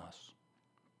not in us.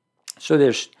 So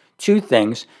there's two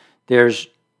things. There's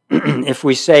if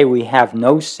we say we have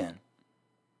no sin,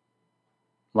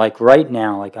 like right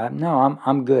now, like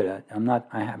I'm good. I'm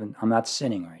not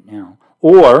sinning right now.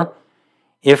 Or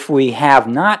if we have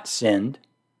not sinned,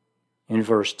 in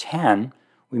verse 10,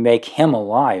 we make him a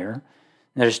liar.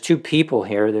 There's two people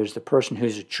here. There's the person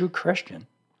who's a true Christian,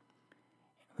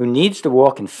 who needs to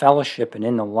walk in fellowship and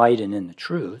in the light and in the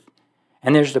truth.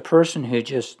 And there's the person who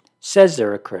just says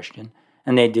they're a Christian,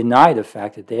 and they deny the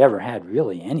fact that they ever had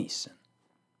really any sin.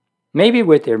 Maybe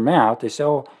with their mouth, they say,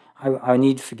 oh, I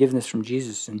need forgiveness from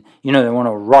Jesus. And, they want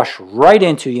to rush right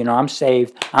into, I'm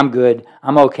saved, I'm good,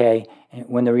 I'm okay. And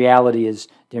when the reality is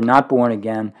they're not born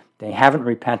again, they haven't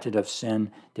repented of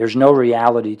sin, there's no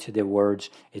reality to their words.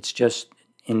 It's just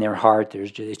in their heart,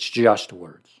 it's just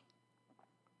words.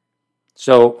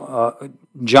 So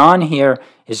John here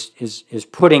is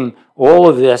putting all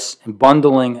of this and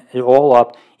bundling it all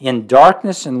up in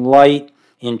darkness and light,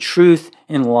 in truth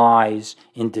and lies,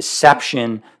 in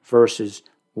deception versus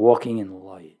walking in the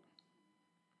light.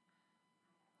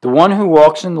 The one who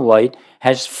walks in the light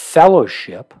has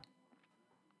fellowship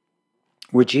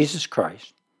with Jesus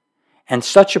Christ, and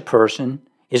such a person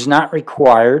is not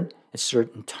required, at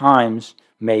certain times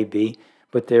maybe,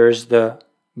 but there is the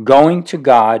going to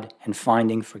God and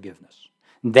finding forgiveness.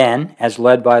 Then, as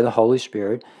led by the Holy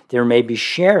Spirit, there may be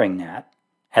sharing that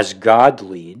as God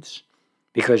leads,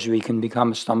 because we can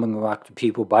become a stumbling block to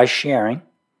people by sharing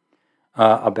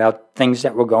about things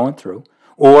that we're going through,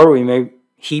 or we may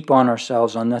heap on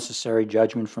ourselves unnecessary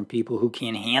judgment from people who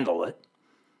can't handle it.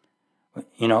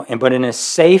 But in a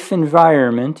safe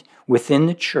environment within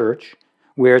the church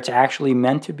where it's actually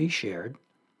meant to be shared,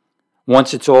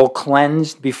 once it's all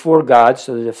cleansed before God,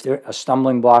 so that if a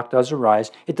stumbling block does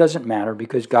arise, it doesn't matter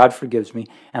because God forgives me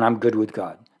and I'm good with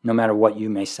God, no matter what you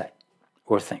may say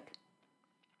or think.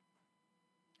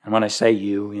 And when I say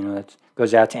you, that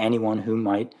goes out to anyone who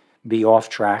might be off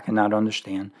track and not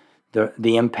understand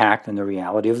the impact and the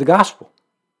reality of the gospel.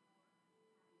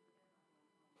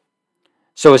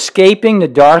 So escaping the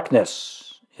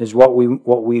darkness is what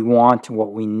we want and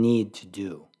what we need to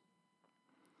do.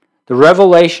 The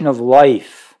revelation of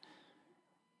life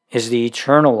is the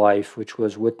eternal life which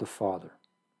was with the Father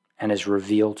and is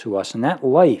revealed to us. And that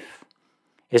life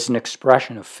is an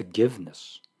expression of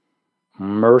forgiveness,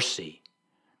 mercy,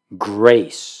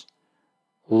 grace,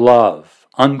 love,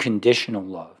 unconditional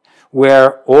love,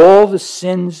 where all the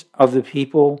sins of the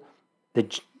people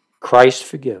that Christ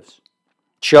forgives,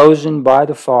 chosen by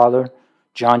the Father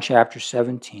John chapter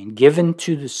 17, given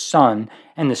to the Son,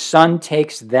 and the Son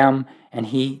takes them and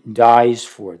he dies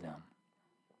for them.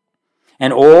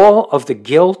 And all of the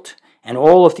guilt and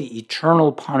all of the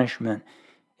eternal punishment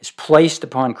is placed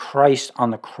upon Christ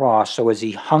on the cross. So as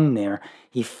he hung there,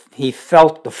 he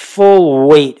felt the full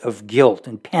weight of guilt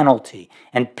and penalty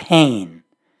and pain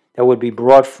that would be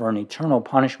brought for an eternal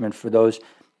punishment for those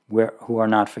who are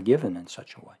not forgiven in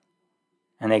such a way.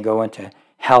 And they go into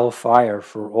hell fire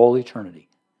for all eternity.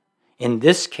 In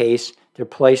this case, they're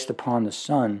placed upon the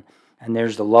Son, and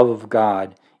there's the love of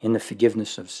God in the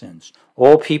forgiveness of sins.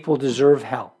 All people deserve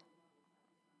hell.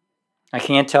 I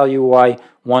can't tell you why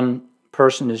one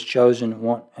person is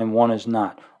chosen and one is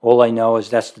not. All I know is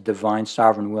that's the divine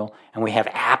sovereign will, and we have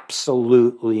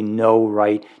absolutely no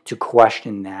right to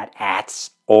question that at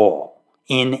all,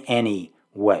 in any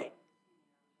way.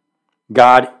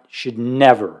 God should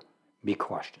never be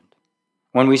questioned.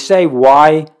 When we say,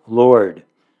 "Why, Lord?"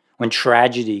 when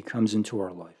tragedy comes into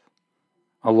our life,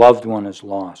 a loved one is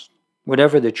lost,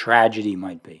 whatever the tragedy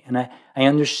might be. And I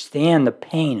understand the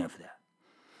pain of that.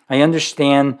 I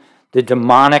understand the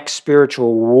demonic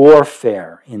spiritual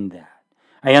warfare in that.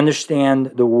 I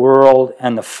understand the world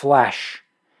and the flesh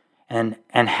and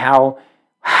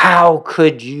how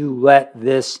could you let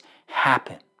this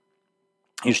happen?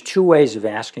 There's two ways of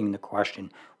asking the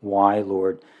question, why,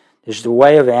 Lord? There's the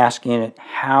way of asking it,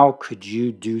 how could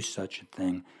you do such a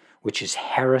thing, which is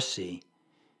heresy.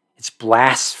 It's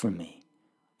blasphemy.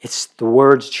 It's the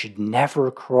words should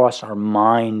never cross our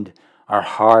mind, our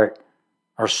heart,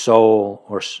 our soul,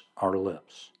 or our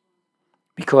lips.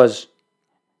 Because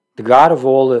the God of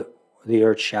all the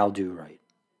earth shall do right.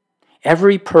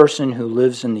 Every person who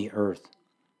lives in the earth,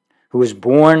 who is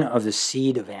born of the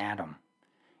seed of Adam,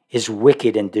 is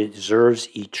wicked and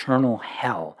deserves eternal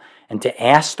hell. And to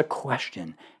ask the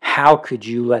question, how could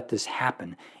you let this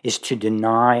happen, is to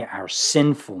deny our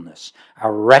sinfulness,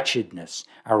 our wretchedness,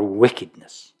 our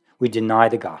wickedness. We deny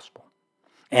the gospel.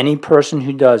 Any person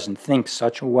who does and thinks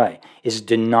such a way is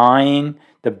denying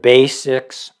the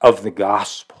basics of the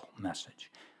gospel message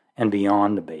and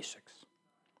beyond the basics.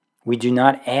 We do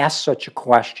not ask such a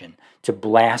question to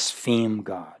blaspheme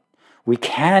God. We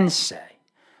can say,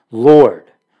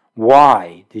 Lord,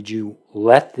 why did you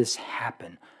let this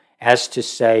happen? As to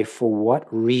say, for what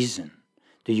reason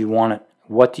do you want it?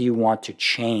 What do you want to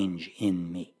change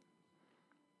in me?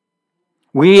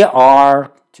 We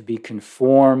are to be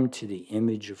conformed to the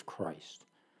image of Christ.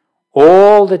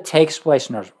 All that takes place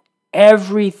in our life,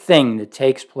 everything that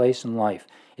takes place in life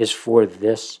is for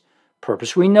this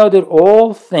purpose. We know that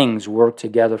all things work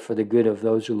together for the good of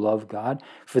those who love God,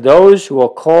 for those who are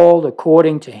called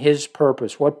according to his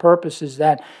purpose. What purpose is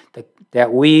that?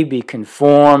 That we be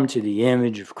conformed to the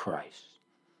image of Christ.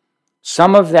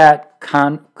 Some of that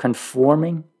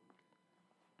conforming,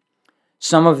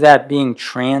 some of that being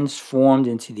transformed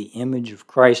into the image of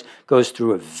Christ goes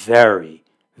through a very,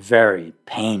 very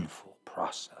painful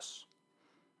process.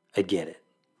 I get it.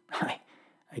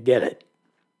 I get it.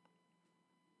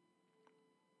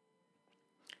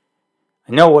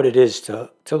 I know what it is to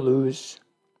lose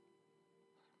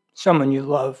someone you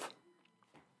love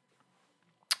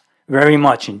very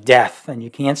much in death, and you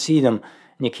can't see them,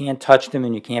 and you can't touch them,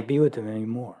 and you can't be with them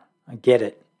anymore. I get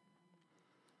it.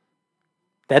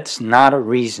 That's not a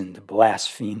reason to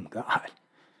blaspheme God.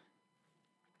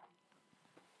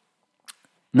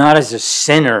 Not as a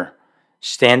sinner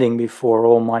standing before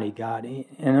Almighty God.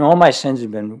 And all my sins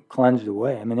have been cleansed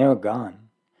away. I mean, they're gone.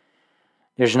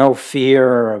 There's no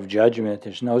fear of judgment.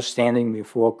 There's no standing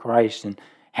before Christ and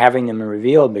having them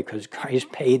revealed because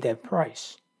Christ paid that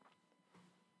price.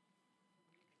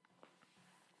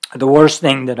 The worst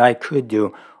thing that I could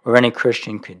do, or any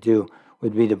Christian could do,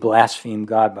 would be to blaspheme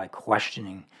God by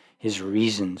questioning his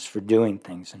reasons for doing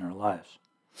things in our lives.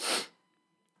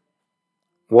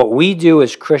 What we do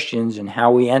as Christians and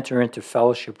how we enter into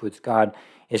fellowship with God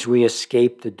is we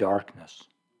escape the darkness.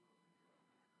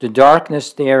 The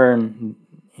darkness there in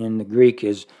the Greek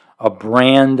is a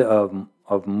brand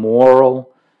of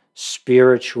moral,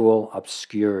 spiritual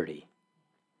obscurity.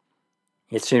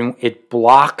 It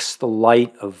blocks the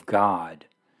light of God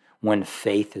when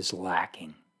faith is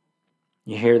lacking.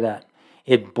 You hear that?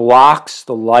 It blocks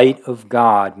the light of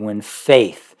God when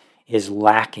faith is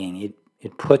lacking.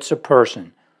 It puts a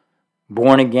person,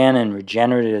 born again and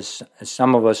regenerated as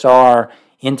some of us are,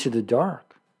 into the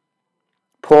dark.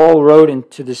 Paul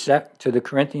wrote to the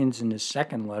Corinthians in his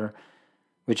second letter,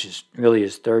 which is really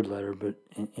his third letter, but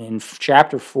in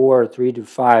chapter 4,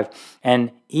 3-5,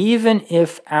 and even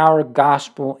if our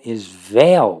gospel is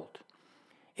veiled,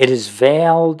 it is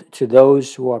veiled to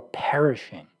those who are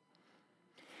perishing.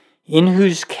 in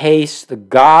whose case the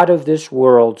God of this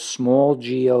world, small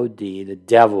g-O-D, the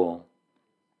devil,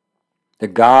 the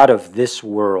God of this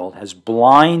world, has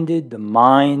blinded the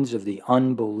minds of the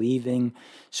unbelieving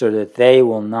so that they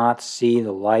will not see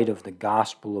the light of the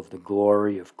gospel of the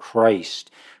glory of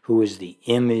Christ, who is the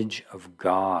image of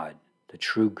God, the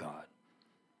true God,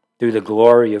 through the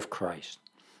glory of Christ.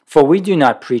 For we do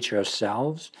not preach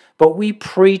ourselves, but we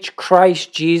preach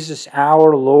Christ Jesus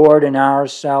our Lord, and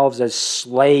ourselves as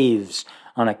slaves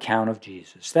on account of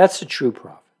Jesus. That's the true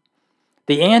prophet.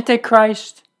 The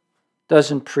Antichrist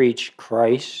doesn't preach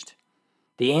Christ.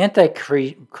 The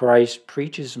Antichrist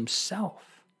preaches himself.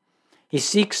 He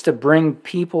seeks to bring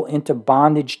people into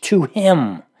bondage to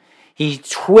him. He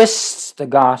twists the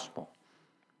gospel.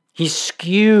 He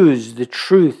skews the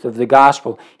truth of the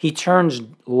gospel. He turns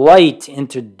light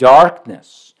into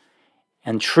darkness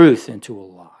and truth into a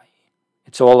lie.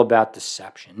 It's all about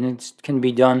deception. It can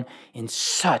be done in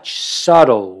such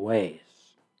subtle ways.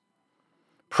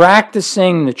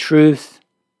 Practicing the truth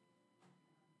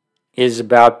is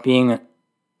about being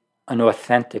an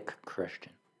authentic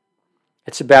Christian.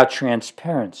 It's about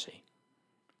transparency.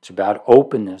 It's about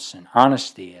openness and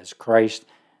honesty as Christ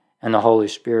and the Holy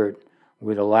Spirit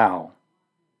would allow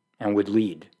and would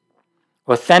lead.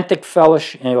 Authentic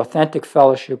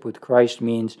fellowship with Christ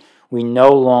means we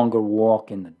no longer walk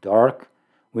in the dark.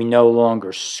 We no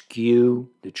longer skew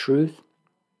the truth.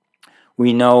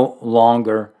 We no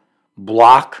longer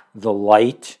block the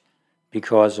light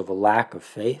because of a lack of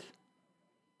faith.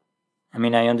 I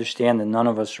mean, I understand that none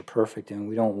of us are perfect and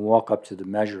we don't walk up to the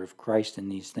measure of Christ in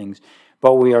these things,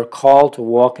 but we are called to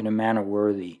walk in a manner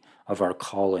worthy of our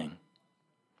calling.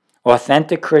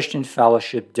 Authentic Christian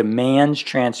fellowship demands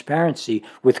transparency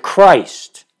with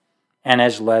Christ and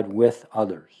as led with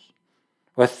others.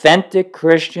 Authentic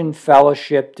Christian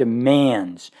fellowship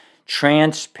demands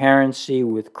transparency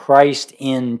with Christ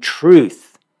in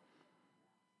truth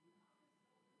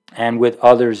and with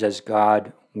others as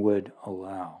God would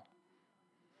allow.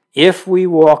 If we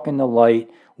walk in the light,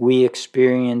 we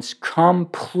experience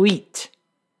complete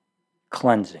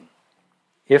cleansing.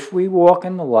 If we walk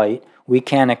in the light, we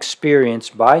can experience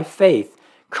by faith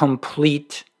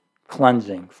complete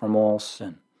cleansing from all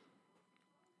sin.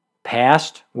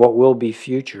 Past, what will be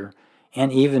future,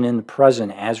 and even in the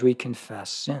present as we confess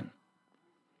sin.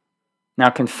 Now,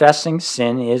 confessing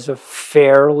sin is a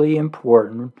fairly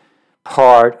important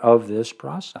part of this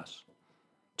process.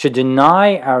 To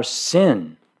deny our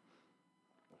sin.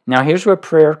 Now, here's where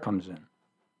prayer comes in.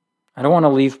 I don't want to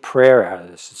leave prayer out of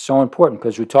this. It's so important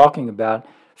because we're talking about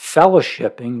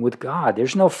fellowshipping with God.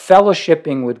 There's no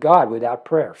fellowshipping with God without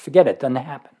prayer. Forget it, doesn't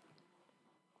happen.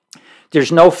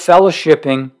 There's no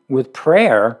fellowshipping with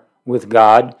prayer with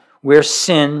God where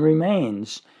sin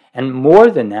remains. And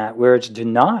more than that, where it's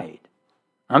denied.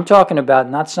 I'm talking about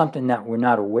not something that we're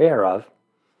not aware of.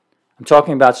 I'm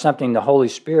talking about something the Holy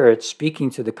Spirit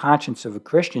speaking to the conscience of a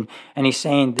Christian, and he's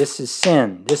saying, this is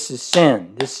sin, this is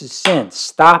sin, this is sin.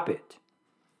 Stop it.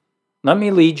 Let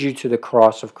me lead you to the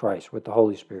cross of Christ, what the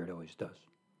Holy Spirit always does.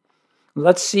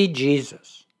 Let's see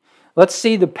Jesus. Let's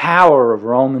see the power of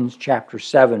Romans chapter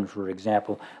 7, for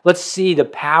example. Let's see the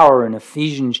power in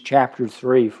Ephesians chapter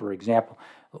 3, for example.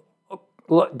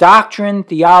 Doctrine,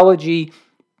 theology,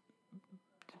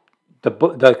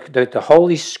 the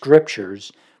Holy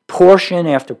Scriptures, portion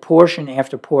after portion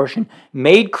after portion,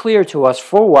 made clear to us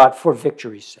for what? For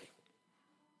victory's sake.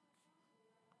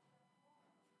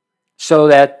 So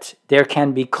that there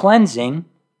can be cleansing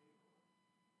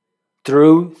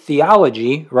through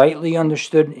theology, rightly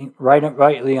understanding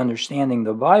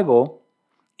the Bible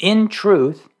in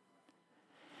truth,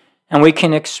 and we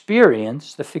can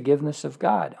experience the forgiveness of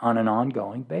God on an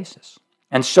ongoing basis.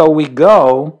 And so we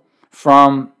go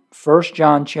from 1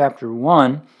 John chapter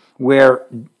 1, where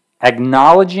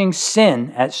acknowledging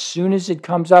sin as soon as it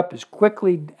comes up, as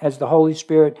quickly as the Holy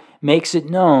Spirit makes it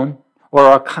known, or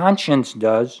our conscience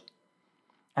does,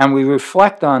 and we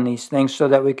reflect on these things so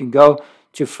that we can go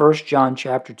to 1 John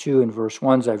chapter 2 and verse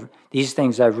 1. These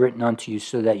things I've written unto you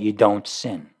so that you don't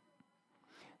sin.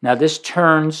 Now this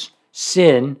turns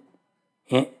sin,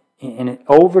 and it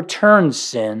overturns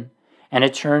sin, and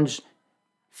it turns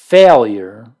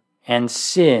failure and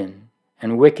sin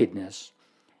and wickedness,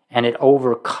 and it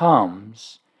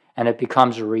overcomes, and it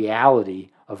becomes a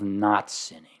reality of not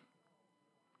sinning.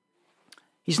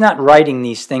 He's not writing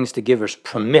these things to give us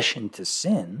permission to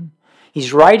sin.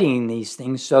 He's writing these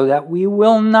things so that we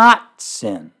will not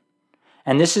sin.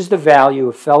 And this is the value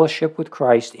of fellowship with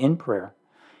Christ in prayer.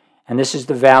 And this is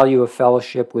the value of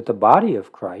fellowship with the body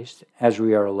of Christ as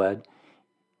we are led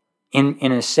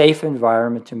in a safe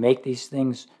environment to make these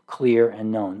things clear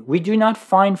and known. We do not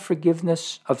find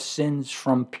forgiveness of sins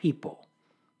from people.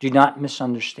 Do not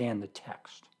misunderstand the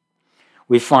text.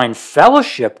 We find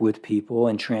fellowship with people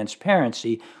and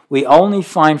transparency. We only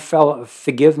find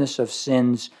forgiveness of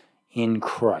sins in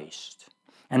Christ.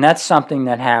 And that's something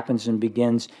that happens and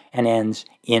begins and ends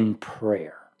in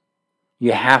prayer.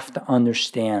 You have to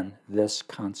understand this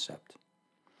concept.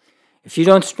 If you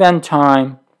don't spend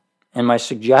time, and my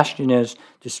suggestion is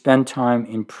to spend time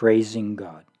in praising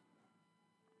God.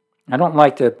 I don't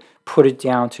like to put it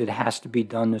down to it has to be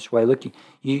done this way. Look,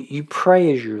 you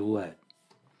pray as you're led.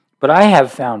 But I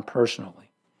have found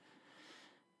personally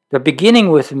that beginning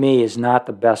with me is not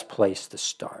the best place to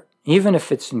start, even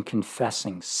if it's in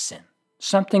confessing sin.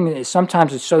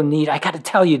 Sometimes it's so neat, I got to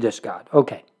tell you this, God.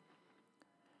 Okay.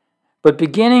 But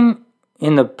beginning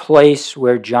in the place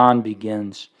where John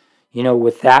begins,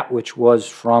 with that which was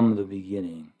from the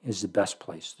beginning, is the best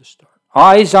place to start.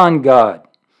 Eyes on God.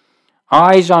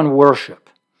 Eyes on worship.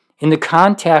 In the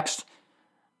context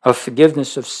of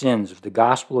forgiveness of sins, of the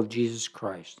gospel of Jesus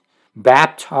Christ,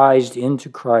 baptized into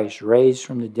Christ, raised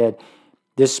from the dead,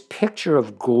 this picture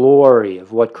of glory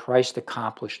of what Christ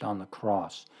accomplished on the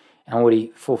cross and what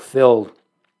he fulfilled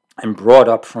and brought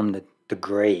up from the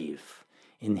grave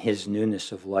in his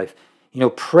newness of life.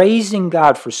 Praising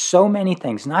God for so many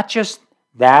things, not just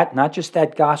that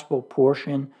gospel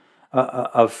portion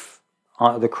of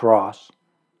the cross,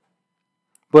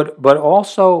 but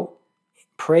also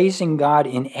praising God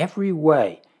in every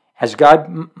way, as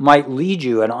God might lead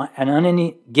you on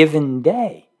any given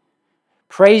day.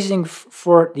 Praising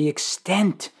for the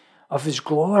extent of his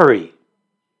glory,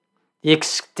 the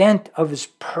extent of his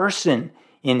person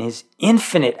in his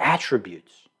infinite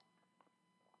attributes,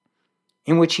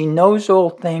 in which he knows all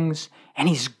things and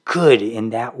he's good in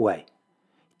that way.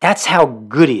 That's how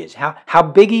good he is. How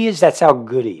big he is, that's how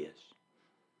good he is.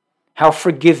 How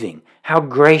forgiving, how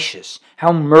gracious,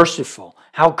 how merciful,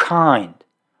 how kind.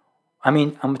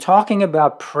 I'm talking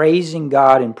about praising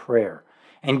God in prayer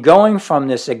and going from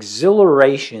this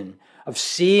exhilaration of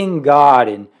seeing God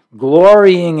and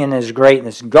glorying in his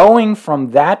greatness, going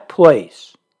from that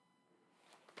place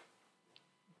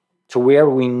to where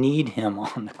we need him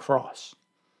on the cross,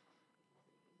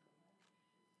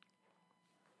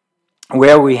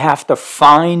 where we have to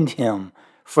find him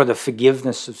for the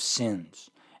forgiveness of sins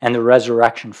and the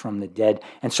resurrection from the dead.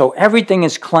 And so everything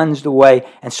is cleansed away,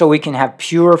 and so we can have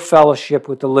pure fellowship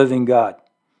with the living God.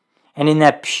 And in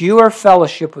that pure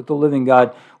fellowship with the living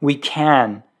God, we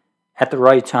can, at the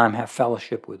right time, have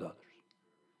fellowship with others.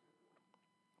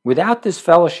 Without this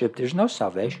fellowship, there's no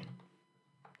salvation.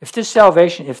 If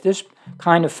this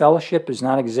kind of fellowship is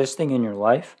not existing in your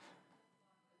life,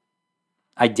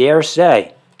 I dare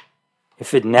say,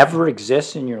 if it never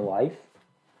exists in your life,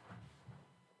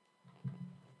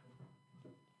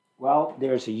 well,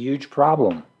 there's a huge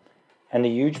problem. And the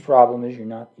huge problem is you're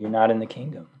not in the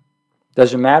kingdom.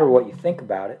 Doesn't matter what you think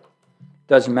about it.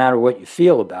 Doesn't matter what you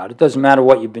feel about it. Doesn't matter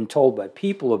what you've been told by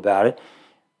people about it.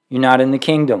 You're not in the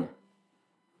kingdom.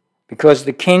 Because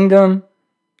the kingdom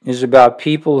is about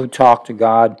people who talk to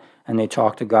God, and they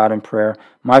talk to God in prayer.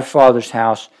 My Father's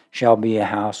house shall be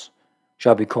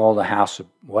called a house of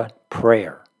what?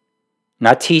 Prayer.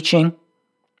 Not teaching,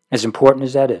 as important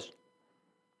as that is.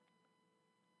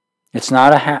 It's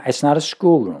not a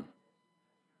schoolroom.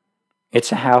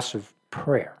 It's a house of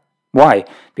prayer. Why?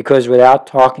 Because without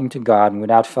talking to God and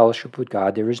without fellowship with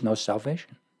God, there is no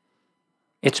salvation.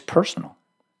 It's personal.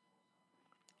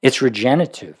 It's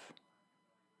regenerative.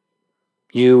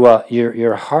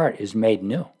 Your heart is made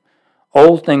new.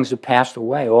 Old things have passed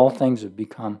away. All things have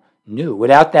become new.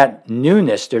 Without that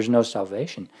newness, there's no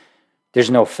salvation. There's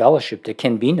no fellowship. There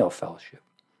can be no fellowship.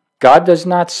 God does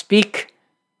not speak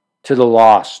to the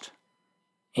lost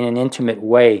in an intimate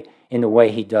way, in the way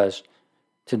he does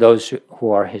to those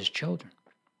who are his children.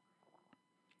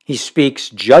 He speaks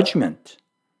judgment,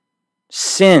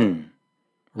 sin,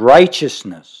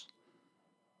 righteousness.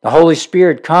 The Holy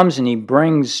Spirit comes and he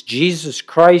brings Jesus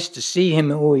Christ to see him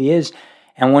who he is.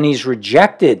 And when he's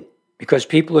rejected, because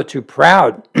people are too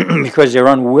proud, because they're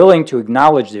unwilling to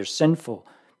acknowledge their sinful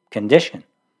condition,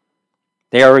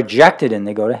 they are rejected and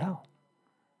they go to hell.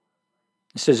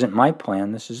 This isn't my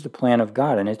plan. This is the plan of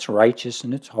God, and it's righteous,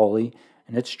 and it's holy,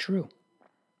 and it's true.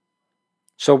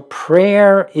 So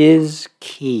prayer is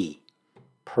key,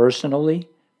 personally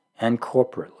and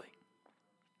corporately.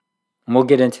 And we'll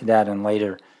get into that in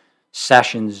later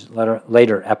sessions,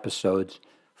 later episodes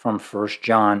from 1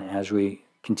 John as we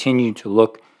continue to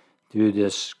look through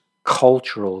this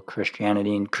cultural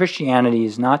Christianity. And Christianity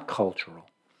is not cultural.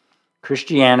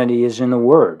 Christianity is in the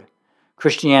Word.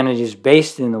 Christianity is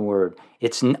based in the Word.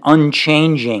 It's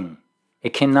unchanging.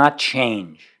 It cannot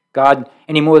change. God,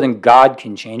 any more than God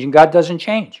can change, and God doesn't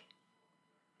change.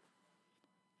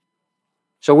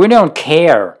 So we don't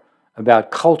care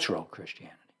about cultural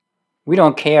Christianity. We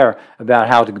don't care about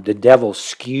how the devil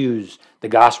skews the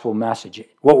gospel message.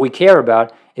 What we care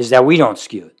about is that we don't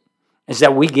skew it, is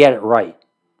that we get it right.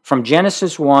 From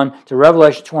Genesis 1 to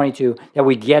Revelation 22, that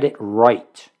we get it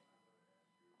right.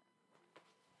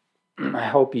 I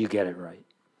hope you get it right.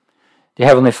 Dear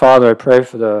Heavenly Father, I pray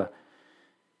for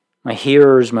my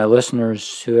hearers, my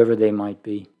listeners, whoever they might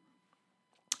be.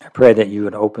 I pray that you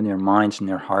would open their minds and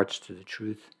their hearts to the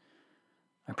truth.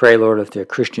 I pray, Lord, if they're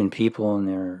Christian people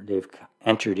and they've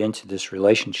entered into this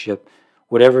relationship,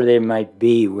 whatever they might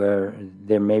be, where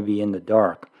they may be in the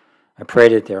dark, I pray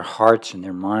that their hearts and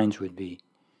their minds would be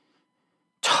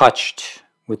touched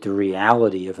with the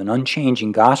reality of an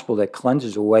unchanging gospel that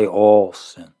cleanses away all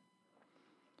sin.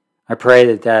 I pray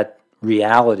that that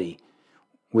reality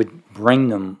would bring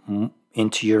them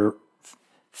into your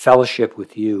fellowship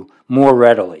with you more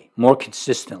readily, more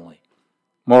consistently,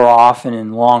 more often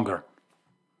and longer.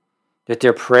 That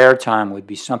their prayer time would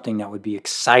be something that would be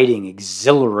exciting,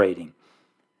 exhilarating.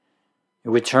 It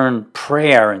would turn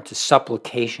prayer into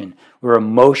supplication, where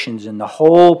emotions and the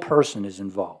whole person is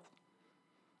involved.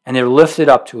 And they're lifted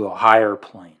up to a higher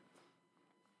plane.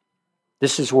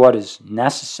 This is what is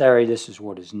necessary. This is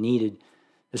what is needed.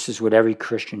 This is what every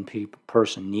Christian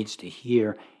person needs to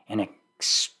hear and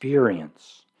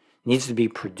experience. It needs to be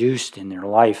produced in their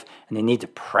life, and they need to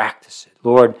practice it.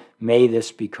 Lord, may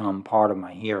this become part of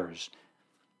my hearers'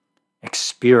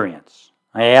 experience.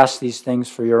 I ask these things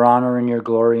for your honor and your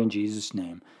glory in Jesus'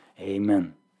 name.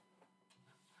 Amen.